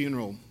uncle's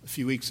funeral a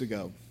few weeks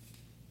ago.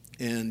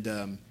 And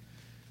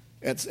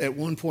at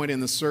one point in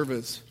the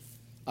service,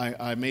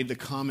 I made the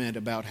comment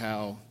about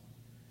how,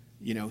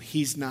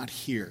 he's not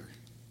here.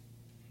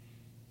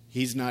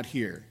 He's not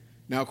here.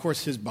 Now, of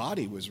course, his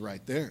body was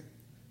right there,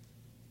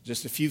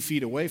 just a few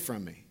feet away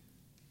from me.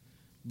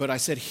 But I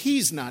said,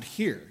 he's not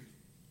here.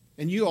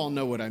 And you all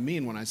know what I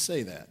mean when I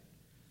say that.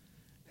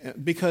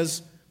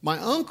 Because my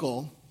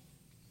uncle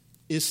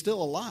is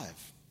still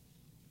alive.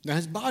 Now,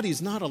 his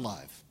body's not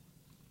alive.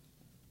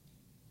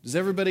 Does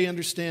everybody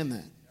understand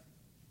that?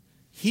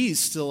 He's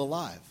still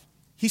alive.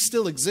 He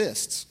still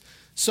exists.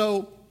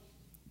 So,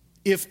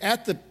 if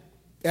at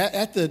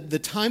the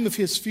time of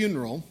his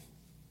funeral,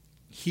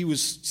 he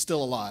was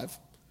still alive,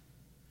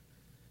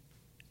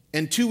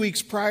 and 2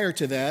 weeks prior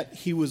to that,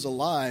 he was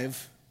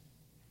alive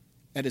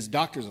at his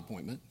doctor's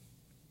appointment,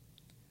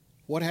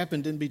 what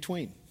happened in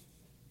between?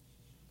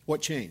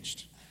 What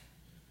changed?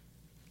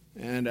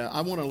 And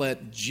I want to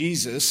let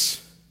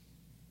Jesus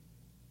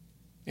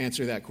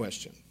answer that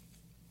question.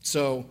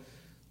 So,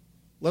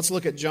 let's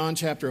look at John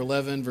chapter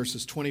 11,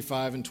 verses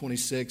 25 and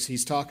 26.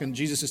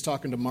 Jesus is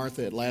talking to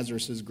Martha at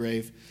Lazarus'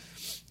 grave.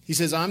 He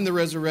says, "I'm the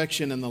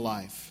resurrection and the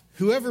life.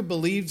 Whoever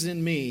believes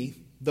in me,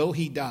 though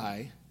he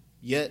die,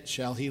 yet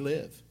shall he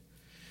live.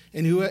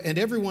 And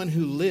everyone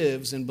who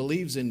lives and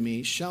believes in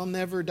me shall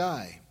never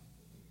die.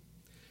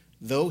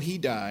 Though he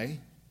die,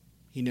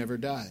 he never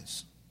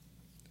dies."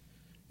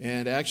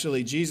 And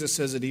actually, Jesus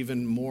says it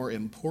even more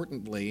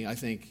importantly. I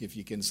think if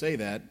you can say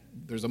that,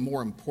 there's a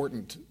more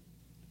important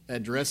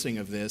addressing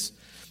of this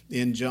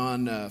in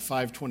John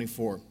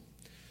 5:24.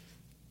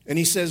 And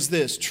he says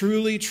this: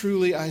 "Truly,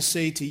 truly, I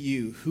say to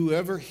you,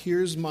 whoever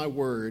hears my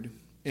word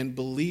and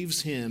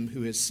believes him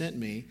who has sent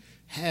me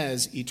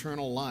has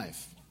eternal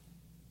life.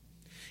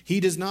 He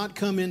does not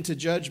come into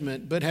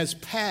judgment, but has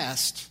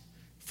passed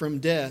from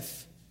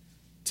death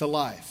to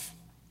life."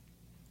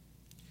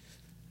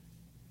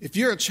 If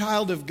you're a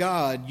child of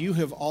God, you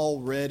have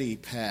already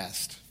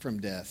passed from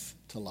death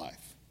to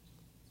life.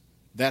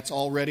 That's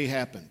already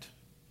happened.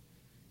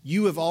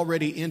 You have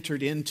already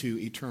entered into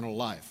eternal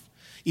life.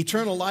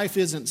 Eternal life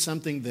isn't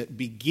something that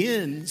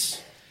begins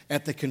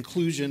at the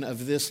conclusion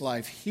of this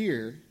life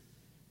here.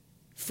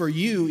 For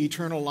you,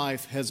 eternal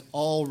life has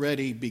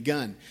already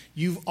begun.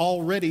 You've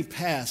already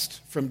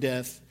passed from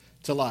death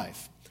to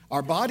life.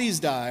 Our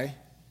bodies die,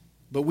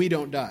 but we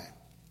don't die.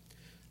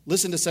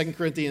 Listen to 2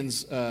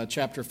 Corinthians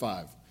chapter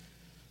 5.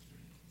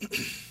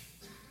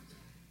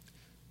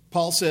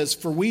 Paul says,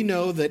 "For we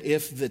know that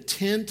if the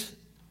tent,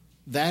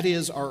 that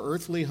is our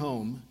earthly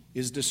home,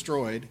 is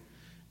destroyed,"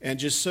 and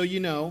just so you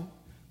know,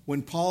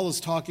 when Paul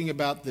is talking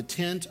about the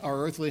tent,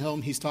 our earthly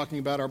home, he's talking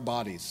about our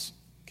bodies,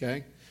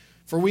 okay?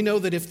 "For we know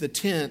that if the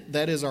tent,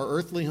 that is our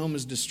earthly home,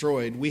 is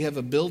destroyed, we have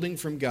a building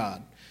from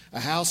God,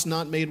 a house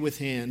not made with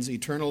hands,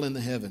 eternal in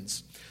the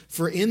heavens.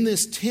 For in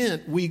this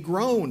tent we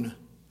groan,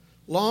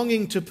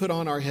 longing to put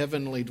on our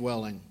heavenly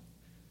dwelling."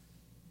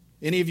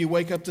 Any of you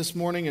wake up this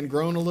morning and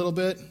groan a little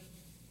bit?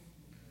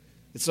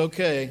 It's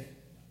okay.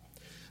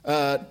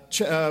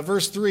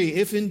 Verse 3,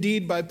 if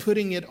indeed by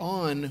putting it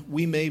on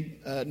we may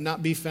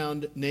not be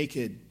found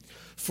naked.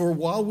 For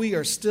while we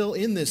are still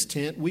in this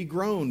tent, we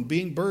groan,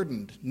 being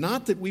burdened,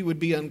 not that we would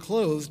be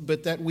unclothed,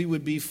 but that we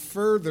would be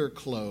further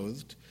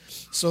clothed,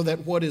 so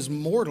that what is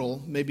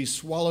mortal may be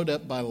swallowed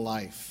up by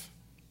life.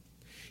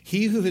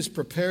 He who has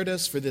prepared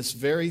us for this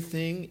very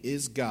thing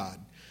is God,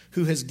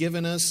 who has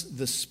given us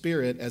the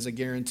Spirit as a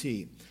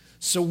guarantee.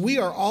 So we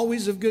are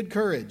always of good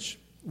courage.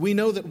 We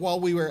know that while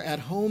we were at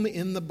home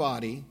in the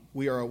body,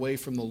 we are away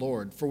from the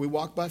Lord, for we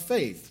walk by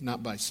faith,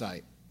 not by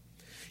sight.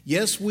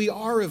 Yes, we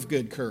are of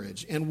good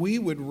courage, and we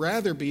would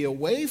rather be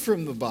away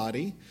from the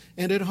body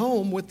and at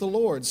home with the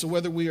Lord. So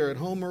whether we are at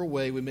home or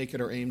away, we make it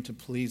our aim to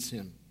please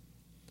Him.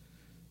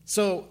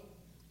 So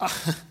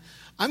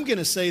I'm going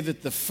to say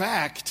that the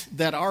fact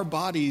that our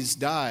bodies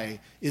die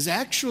is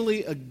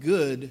actually a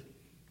good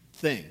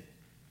thing,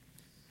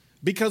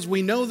 because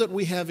we know that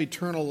we have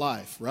eternal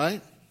life,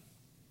 right?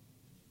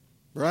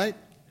 Right?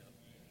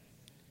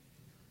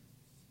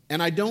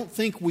 And I don't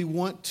think we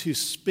want to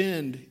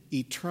spend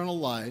eternal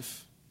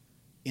life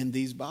in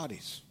these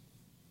bodies.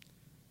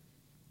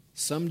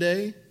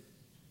 Someday,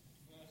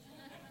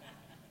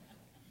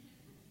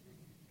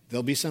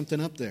 there'll be something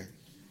up there.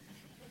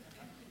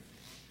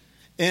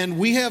 And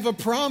we have a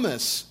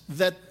promise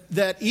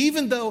that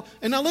even though,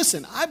 and now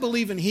listen, I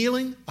believe in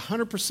healing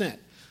 100%.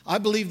 I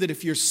believe that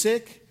if you're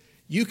sick,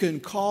 you can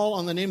call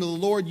on the name of the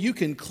Lord. You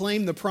can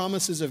claim the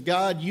promises of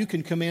God. You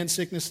can command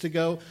sickness to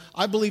go.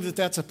 I believe that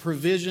that's a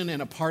provision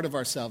and a part of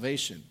our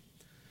salvation.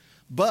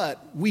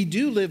 But we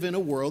do live in a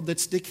world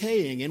that's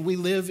decaying, and we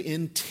live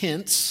in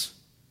tents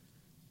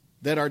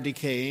that are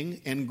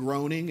decaying and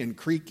groaning and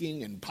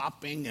creaking and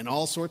popping and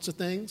all sorts of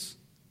things.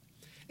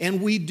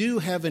 And we do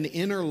have an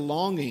inner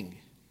longing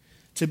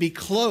to be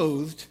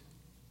clothed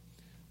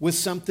with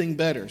something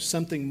better,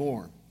 something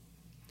more.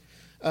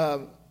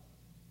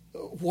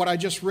 What I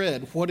just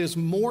read, what is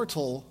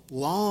mortal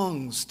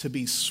longs to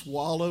be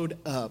swallowed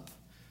up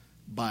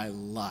by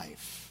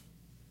life.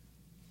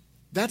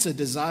 That's a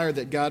desire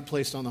that God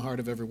placed on the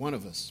heart of every one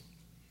of us.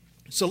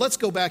 So let's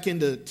go back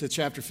into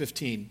chapter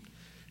 15,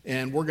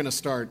 and we're going to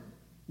start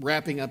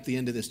wrapping up the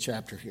end of this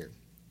chapter here.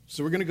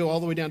 So we're going to go all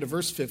the way down to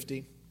verse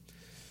 50.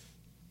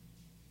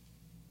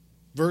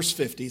 Verse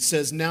 50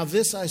 says, "Now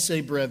this I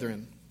say,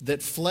 brethren,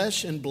 that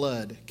flesh and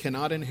blood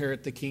cannot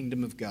inherit the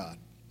kingdom of God,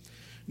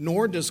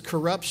 nor does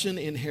corruption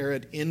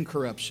inherit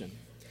incorruption.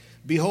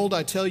 Behold,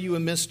 I tell you a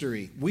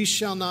mystery. We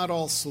shall not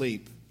all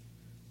sleep,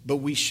 but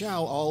we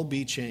shall all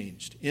be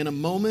changed. In a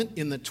moment,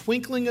 in the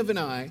twinkling of an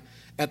eye,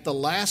 at the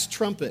last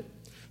trumpet.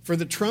 For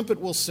the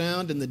trumpet will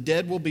sound, and the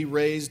dead will be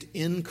raised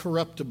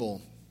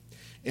incorruptible,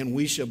 and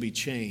we shall be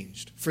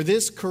changed. For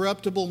this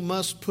corruptible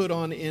must put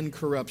on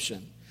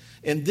incorruption,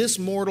 and this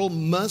mortal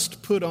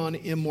must put on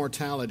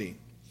immortality.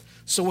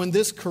 So when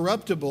this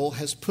corruptible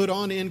has put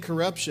on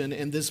incorruption,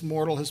 and this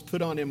mortal has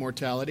put on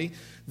immortality,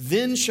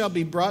 then shall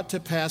be brought to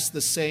pass the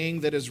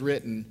saying that is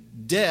written,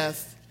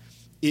 Death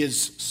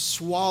is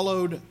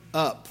swallowed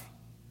up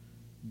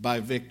by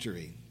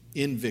victory,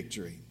 in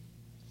victory."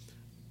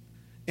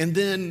 And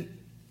then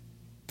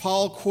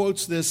Paul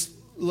quotes this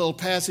little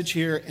passage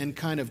here and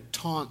kind of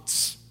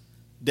taunts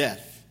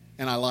death,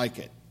 and I like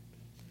it.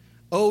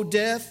 "O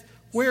death,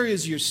 where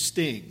is your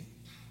sting?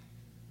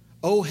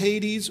 O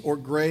Hades, or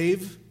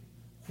grave,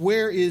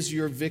 where is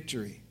your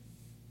victory?"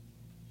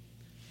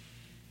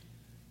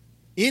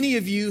 Any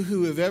of you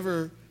who have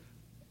ever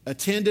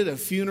attended a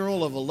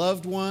funeral of a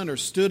loved one or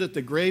stood at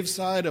the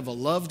graveside of a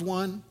loved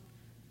one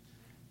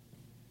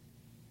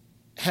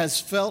has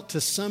felt to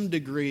some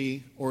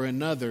degree or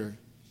another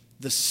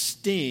the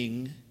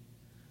sting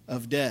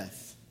of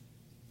death.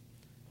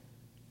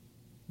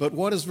 But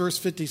what does verse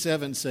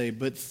 57 say?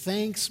 "But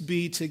thanks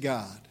be to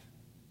God,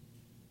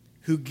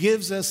 who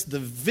gives us the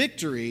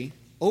victory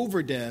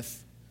over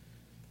death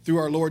through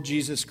our Lord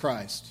Jesus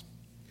Christ."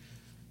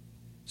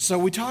 So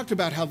we talked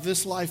about how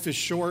this life is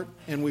short,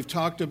 and we've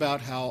talked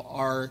about how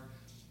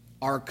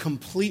our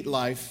complete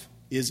life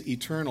is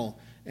eternal.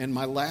 And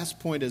my last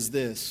point is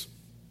this: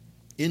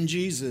 in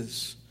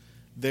Jesus,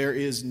 there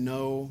is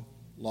no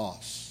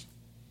loss.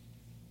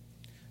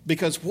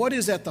 Because what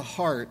is at the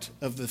heart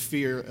of the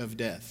fear of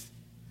death?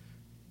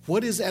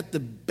 What is at the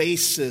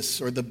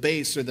basis or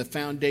the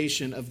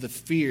foundation of the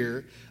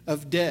fear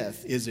of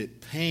death? Is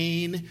it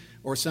pain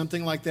or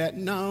something like that?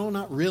 No,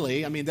 not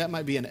really. I mean, that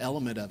might be an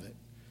element of it.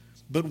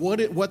 But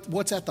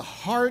what's at the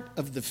heart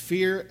of the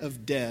fear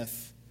of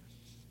death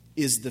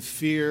is the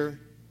fear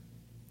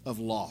of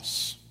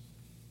loss.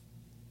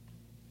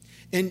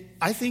 And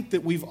I think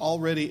that we've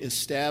already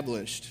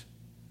established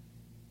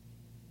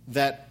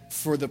that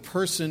for the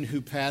person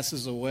who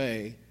passes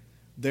away,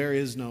 there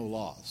is no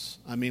loss.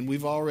 I mean,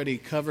 we've already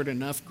covered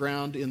enough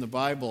ground in the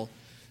Bible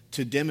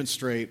to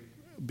demonstrate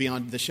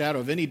beyond the shadow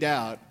of any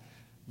doubt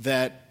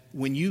that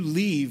when you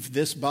leave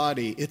this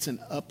body, it's an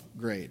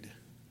upgrade.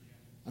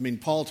 I mean,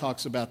 Paul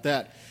talks about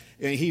that.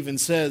 And he even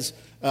says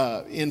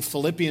in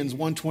Philippians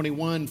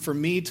 1:21, "For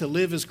me to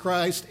live is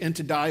Christ and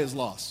to die is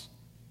loss."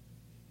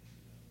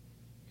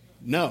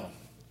 No.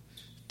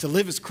 To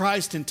live is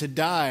Christ and to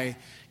die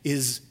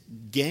is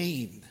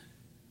gain.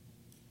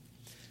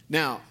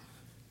 Now,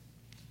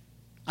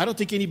 I don't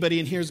think anybody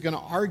in here is going to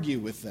argue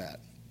with that.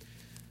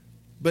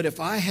 But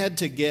if I had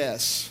to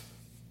guess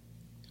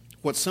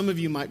what some of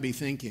you might be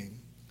thinking,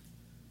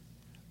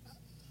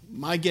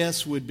 my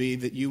guess would be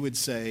that you would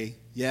say,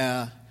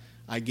 yeah,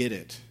 I get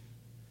it.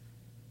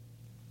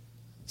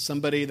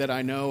 Somebody that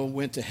I know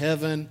went to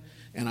heaven,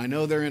 and I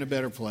know they're in a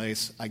better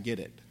place. I get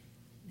it.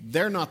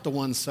 They're not the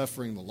one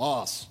suffering the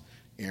loss,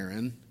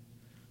 Aaron.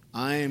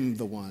 I'm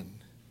the one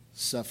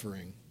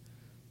suffering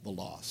the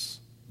loss.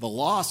 The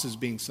loss is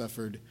being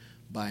suffered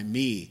by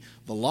me.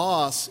 The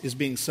loss is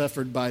being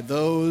suffered by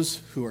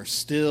those who are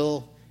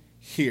still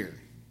here.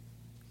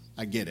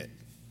 I get it.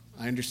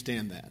 I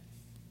understand that.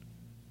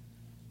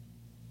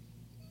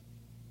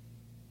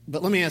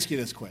 But let me ask you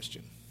this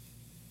question.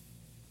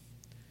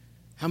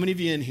 How many of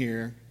you in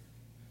here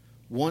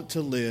want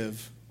to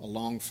live a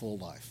long, full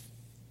life?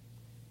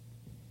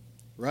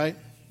 Right?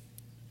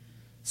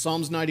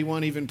 Psalms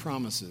 91 even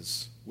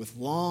promises, with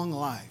long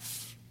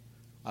life,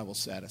 I will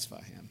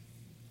satisfy him.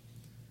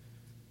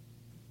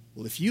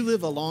 Well, if you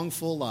live a long,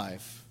 full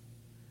life,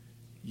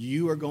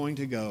 you are going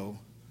to go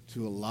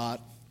to a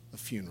lot of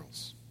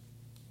funerals.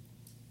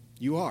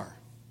 You are.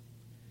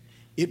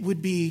 It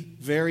would be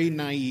very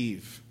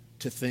naive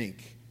to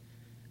think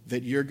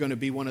that you're going to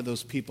be one of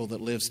those people that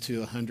lives to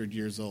 100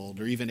 years old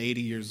or even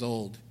 80 years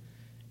old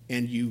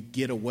and you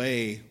get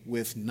away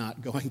with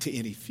not going to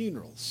any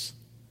funerals.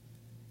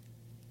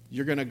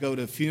 You're going to go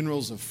to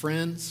funerals of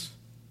friends,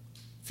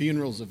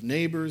 funerals of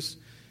neighbors,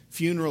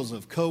 funerals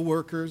of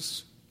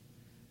coworkers.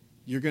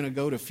 You're going to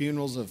go to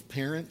funerals of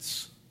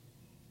parents,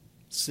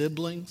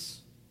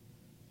 siblings,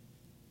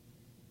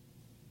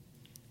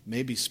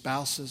 maybe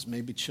spouses,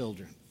 maybe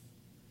children.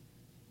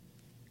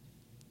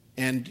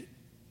 And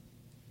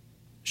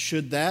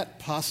should that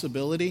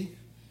possibility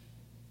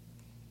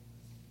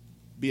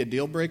be a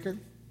deal breaker?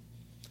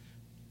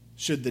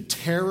 Should the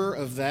terror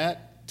of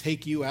that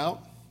take you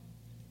out?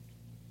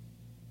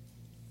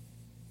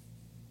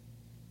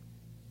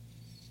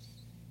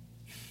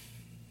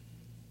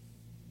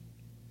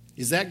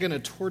 Is that going to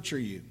torture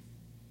you?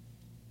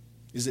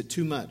 Is it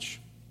too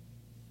much?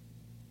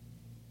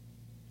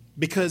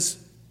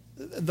 Because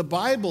the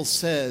Bible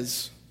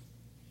says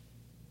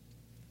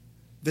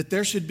that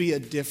there should be a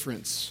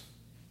difference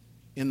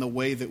in the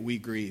way that we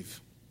grieve.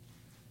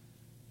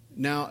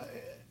 Now,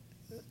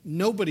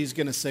 nobody's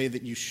going to say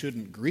that you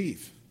shouldn't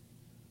grieve.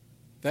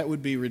 That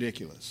would be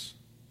ridiculous.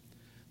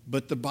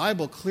 But the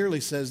Bible clearly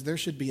says there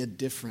should be a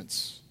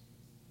difference.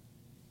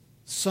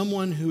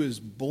 Someone who is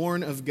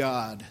born of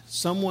God,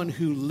 someone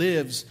who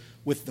lives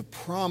with the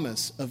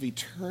promise of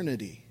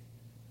eternity,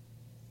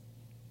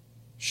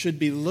 should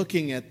be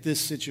looking at this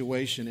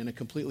situation in a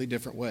completely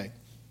different way.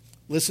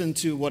 Listen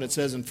to what it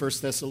says in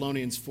 1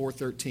 Thessalonians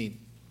 4:13.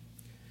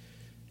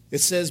 It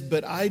says,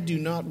 "But I do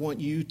not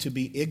want you to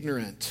be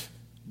ignorant,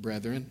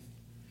 brethren,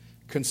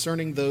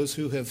 concerning those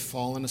who have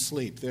fallen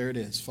asleep." There it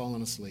is,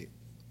 fallen asleep.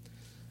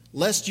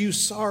 "Lest you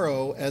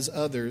sorrow as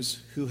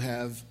others who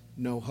have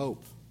no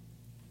hope."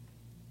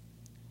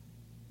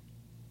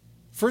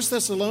 1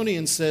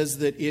 Thessalonians says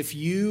that if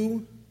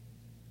you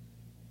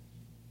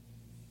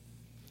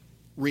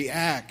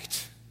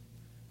react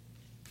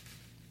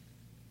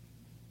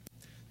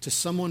to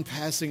someone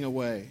passing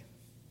away,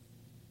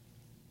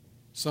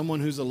 someone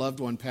who's a loved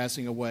one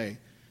passing away,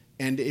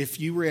 and if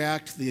you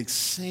react the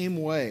same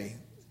way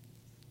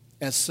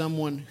as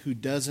someone who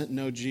doesn't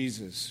know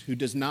Jesus, who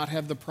does not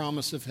have the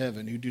promise of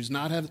heaven, who does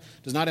not have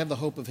the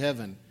hope of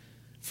heaven,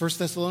 1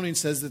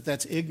 Thessalonians says that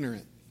that's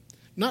ignorant.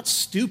 Not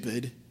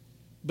stupid,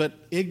 but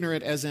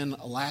ignorant as in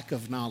lack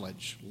of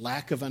knowledge,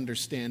 lack of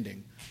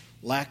understanding,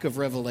 lack of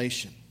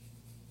revelation.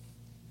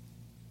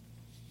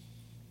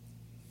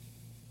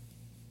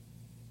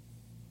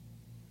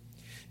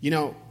 You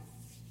know,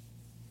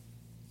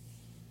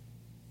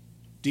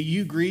 do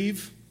you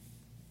grieve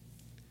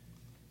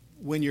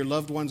when your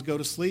loved ones go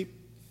to sleep?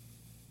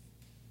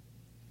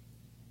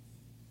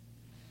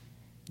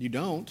 You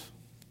don't.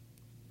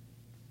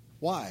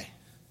 Why?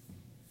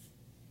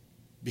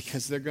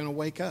 Because they're going to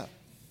wake up.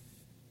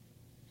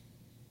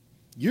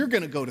 You're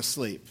going to go to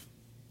sleep.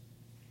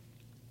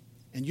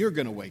 And you're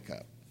going to wake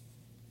up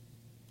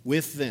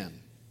with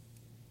them.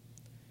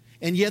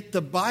 And yet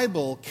the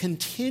Bible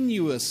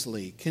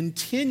continuously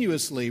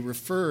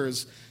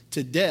refers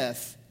to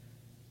death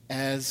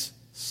as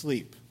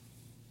sleep.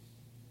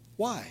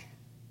 Why?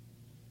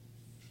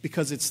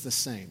 Because it's the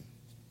same.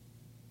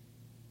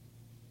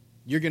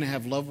 You're going to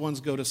have loved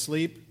ones go to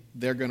sleep,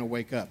 they're going to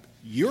wake up.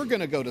 You're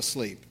going to go to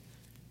sleep,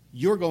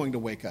 you're going to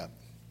wake up.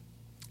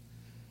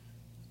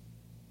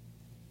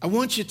 I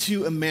want you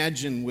to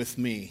imagine with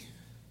me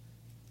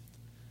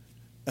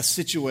a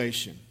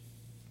situation.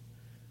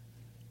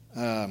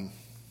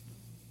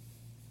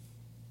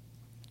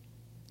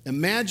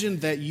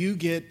 Imagine that you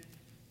get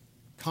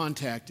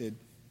contacted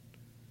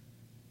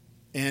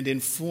and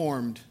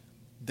informed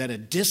that a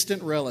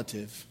distant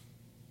relative,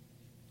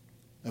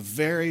 a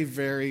very,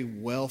 very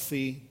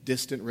wealthy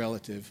distant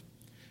relative,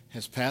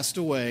 has passed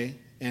away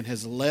and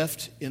has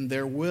left in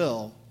their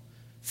will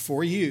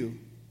for you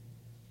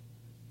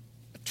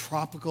a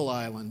tropical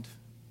island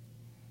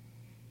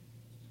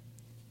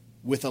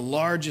with a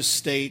large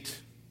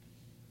estate,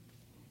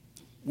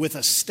 with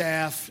a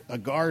staff, a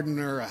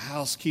gardener, a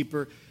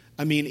housekeeper.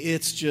 I mean,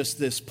 it's just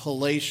this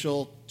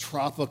palatial,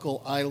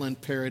 tropical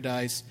island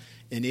paradise,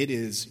 and it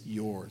is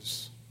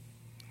yours.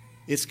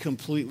 It's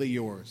completely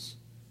yours.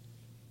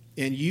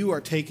 And you are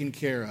taken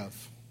care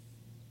of.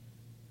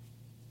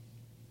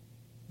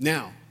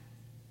 Now,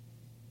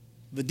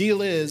 the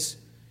deal is,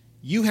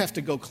 you have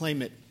to go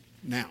claim it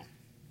now.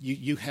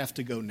 You have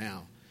to go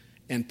now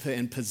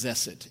and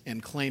possess it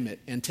and claim it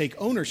and take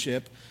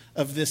ownership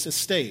of this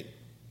estate.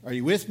 Are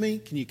you with me?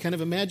 Can you kind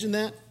of imagine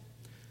that?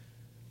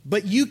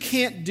 But you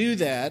can't do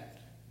that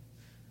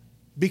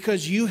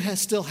because you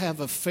still have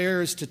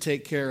affairs to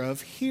take care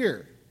of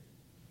here.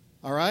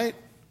 All right?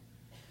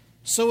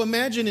 So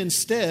imagine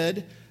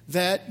instead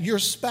that your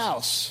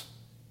spouse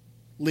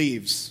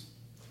leaves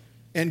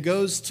and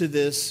goes to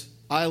this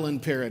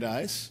island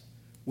paradise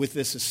with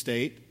this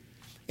estate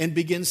and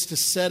begins to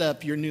set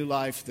up your new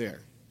life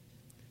there.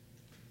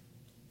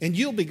 And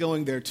you'll be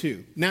going there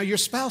too. Now, your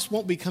spouse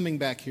won't be coming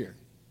back here,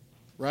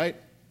 right?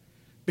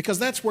 Because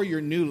that's where your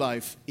new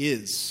life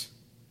is.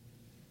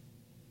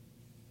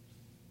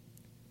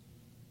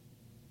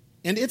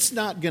 And it's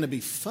not going to be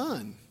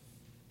fun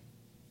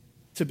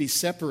to be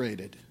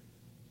separated.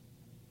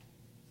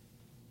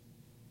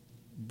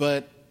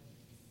 But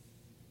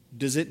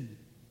does it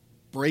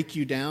break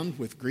you down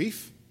with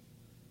grief?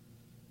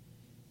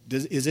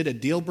 Is it a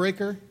deal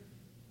breaker?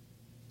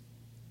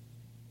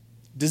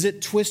 Does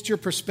it twist your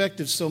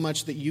perspective so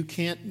much that you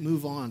can't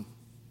move on?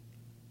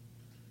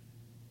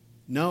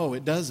 No,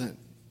 it doesn't.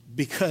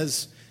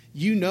 Because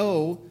you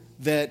know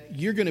that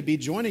you're going to be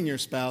joining your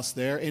spouse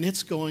there, and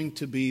it's going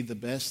to be the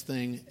best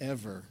thing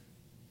ever.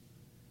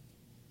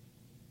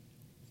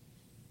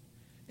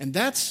 And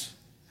that's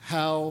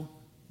how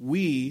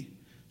we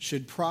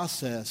should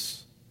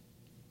process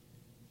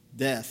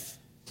death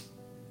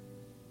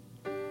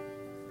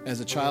as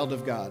a child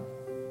of God.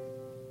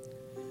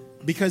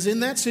 Because in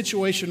that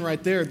situation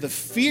right there, the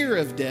fear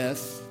of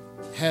death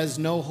has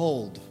no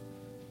hold.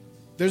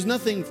 There's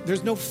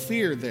no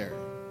fear there.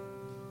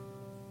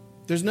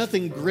 There's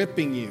nothing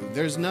gripping you.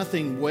 There's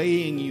nothing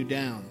weighing you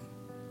down.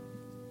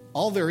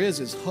 All there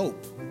is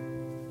hope.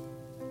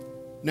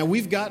 Now,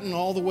 we've gotten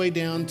all the way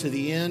down to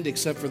the end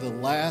except for the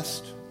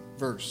last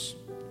verse.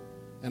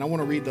 And I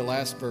want to read the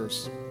last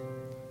verse.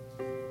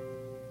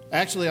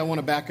 Actually, I want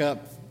to back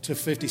up to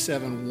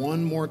 57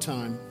 one more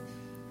time.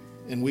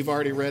 And we've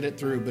already read it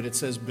through, but it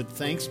says, "But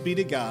thanks be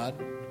to God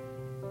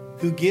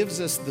who gives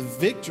us the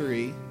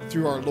victory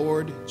through our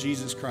Lord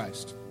Jesus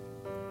Christ.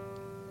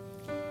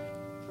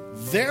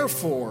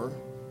 Therefore,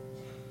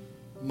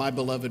 my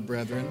beloved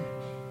brethren,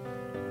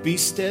 be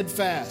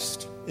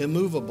steadfast,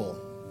 immovable,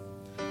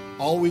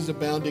 always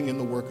abounding in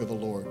the work of the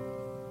Lord,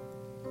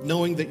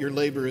 knowing that your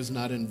labor is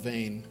not in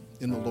vain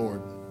in the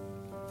Lord."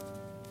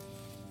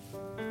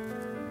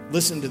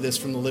 Listen to this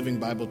from the Living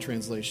Bible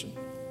translation.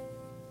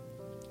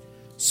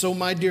 "So,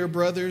 my dear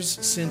brothers,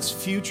 since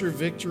future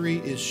victory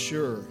is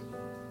sure,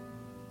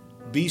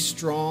 be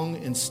strong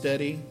and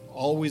steady,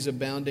 always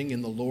abounding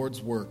in the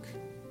Lord's work.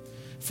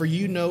 For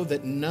you know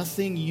that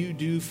nothing you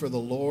do for the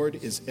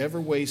Lord is ever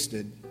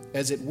wasted,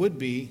 as it would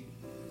be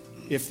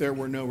if there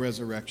were no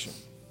resurrection."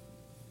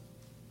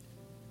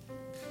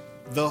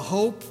 The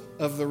hope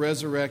of the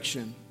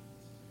resurrection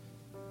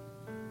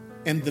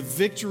and the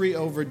victory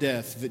over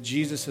death that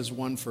Jesus has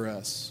won for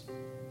us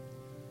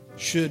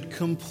should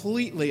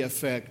completely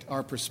affect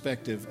our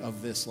perspective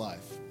of this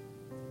life.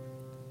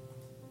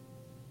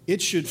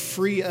 It should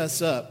free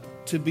us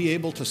up to be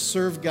able to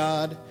serve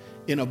God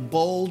in a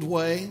bold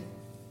way,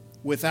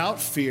 without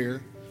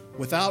fear,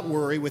 without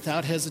worry,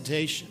 without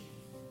hesitation.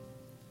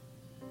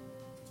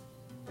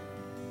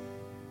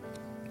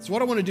 So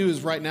what I want to do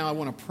is right now I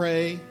want to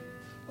pray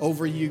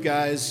over you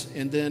guys,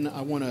 and then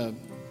I want to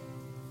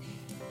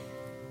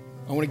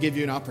give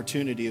you an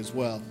opportunity as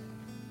well.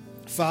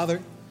 Father,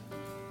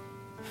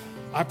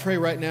 I pray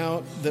right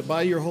now that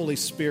by your Holy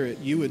Spirit,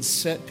 you would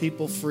set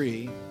people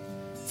free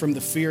from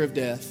the fear of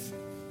death,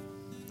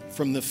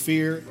 from the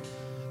fear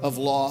of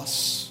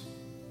loss.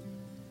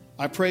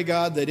 I pray,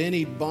 God, that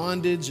any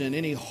bondage and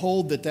any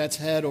hold that's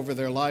had over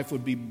their life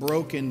would be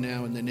broken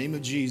now in the name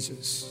of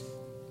Jesus.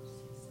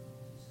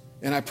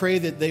 And I pray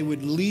that they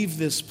would leave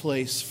this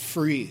place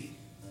free,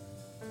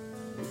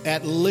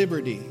 at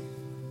liberty,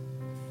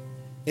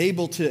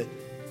 able to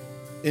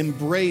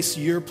embrace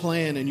your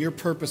plan and your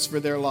purpose for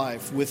their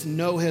life with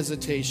no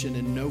hesitation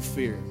and no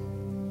fear.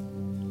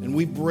 And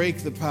we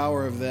break the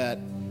power of that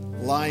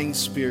lying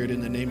spirit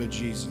in the name of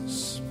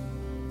Jesus.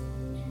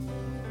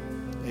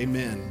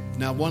 Amen.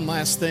 Now, one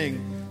last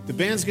thing. The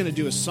band's going to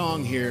do a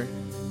song here,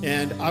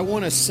 and I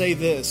want to say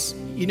this.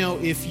 You know,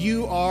 if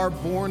you are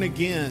born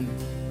again,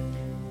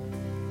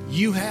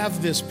 you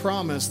have this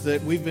promise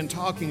that we've been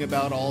talking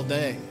about all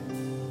day.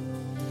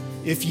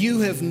 If you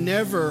have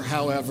never,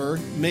 however,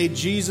 made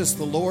Jesus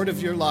the Lord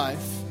of your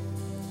life,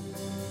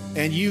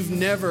 and you've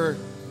never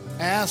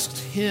asked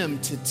him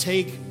to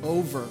take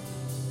over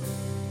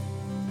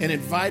and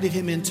invited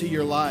him into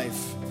your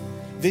life,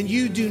 then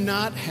you do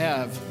not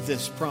have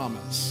this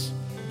promise.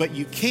 But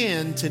you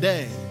can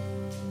today.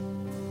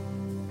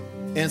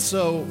 And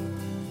so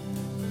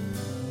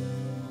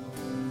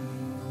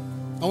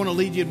I want to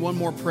lead you in one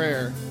more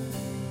prayer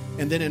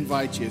and then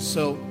invite you.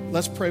 So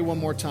let's pray one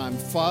more time.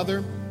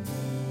 Father,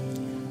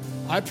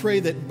 I pray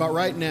that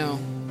right now,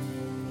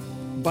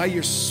 by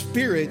your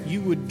Spirit,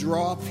 you would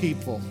draw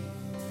people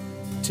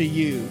to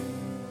you.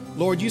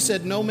 Lord, you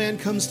said no man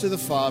comes to the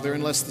Father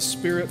unless the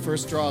Spirit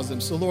first draws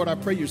them. So Lord, I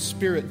pray your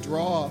Spirit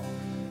draw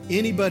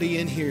anybody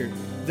in here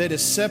that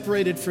is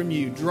separated from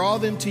you. Draw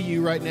them to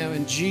you right now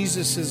in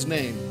Jesus'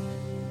 name.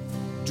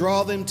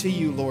 Draw them to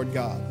you, Lord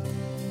God.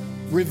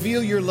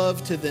 Reveal your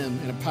love to them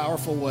in a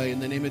powerful way in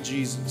the name of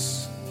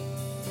Jesus.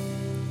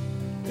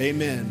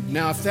 Amen.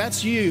 Now, if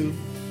that's you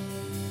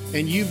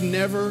and you've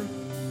never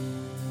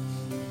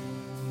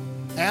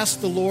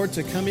asked the Lord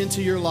to come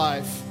into your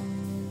life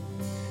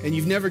and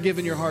you've never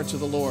given your heart to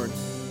the Lord,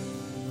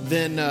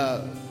 then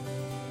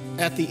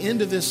at the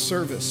end of this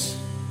service,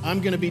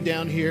 I'm going to be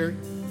down here.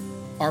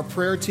 Our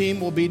prayer team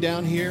will be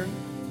down here.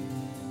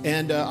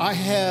 And I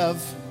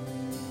have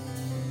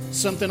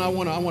something I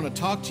want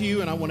to talk to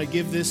you, and I want to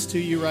give this to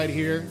you right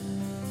here.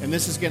 And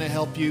this is going to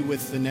help you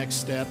with the next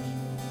step,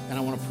 and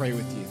I want to pray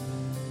with you.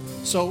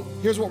 So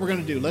here's what we're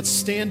going to do. Let's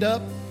stand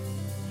up,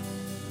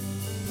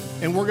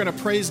 and we're going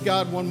to praise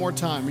God one more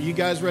time. Are you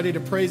guys ready to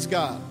praise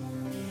God?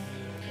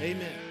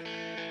 Amen.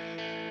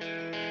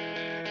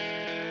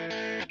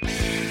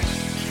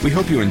 We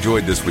hope you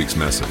enjoyed this week's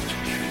message.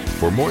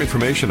 For more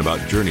information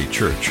about Journey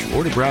Church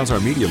or to browse our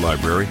media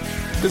library,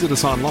 visit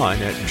us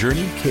online at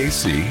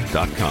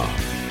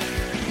journeykc.com.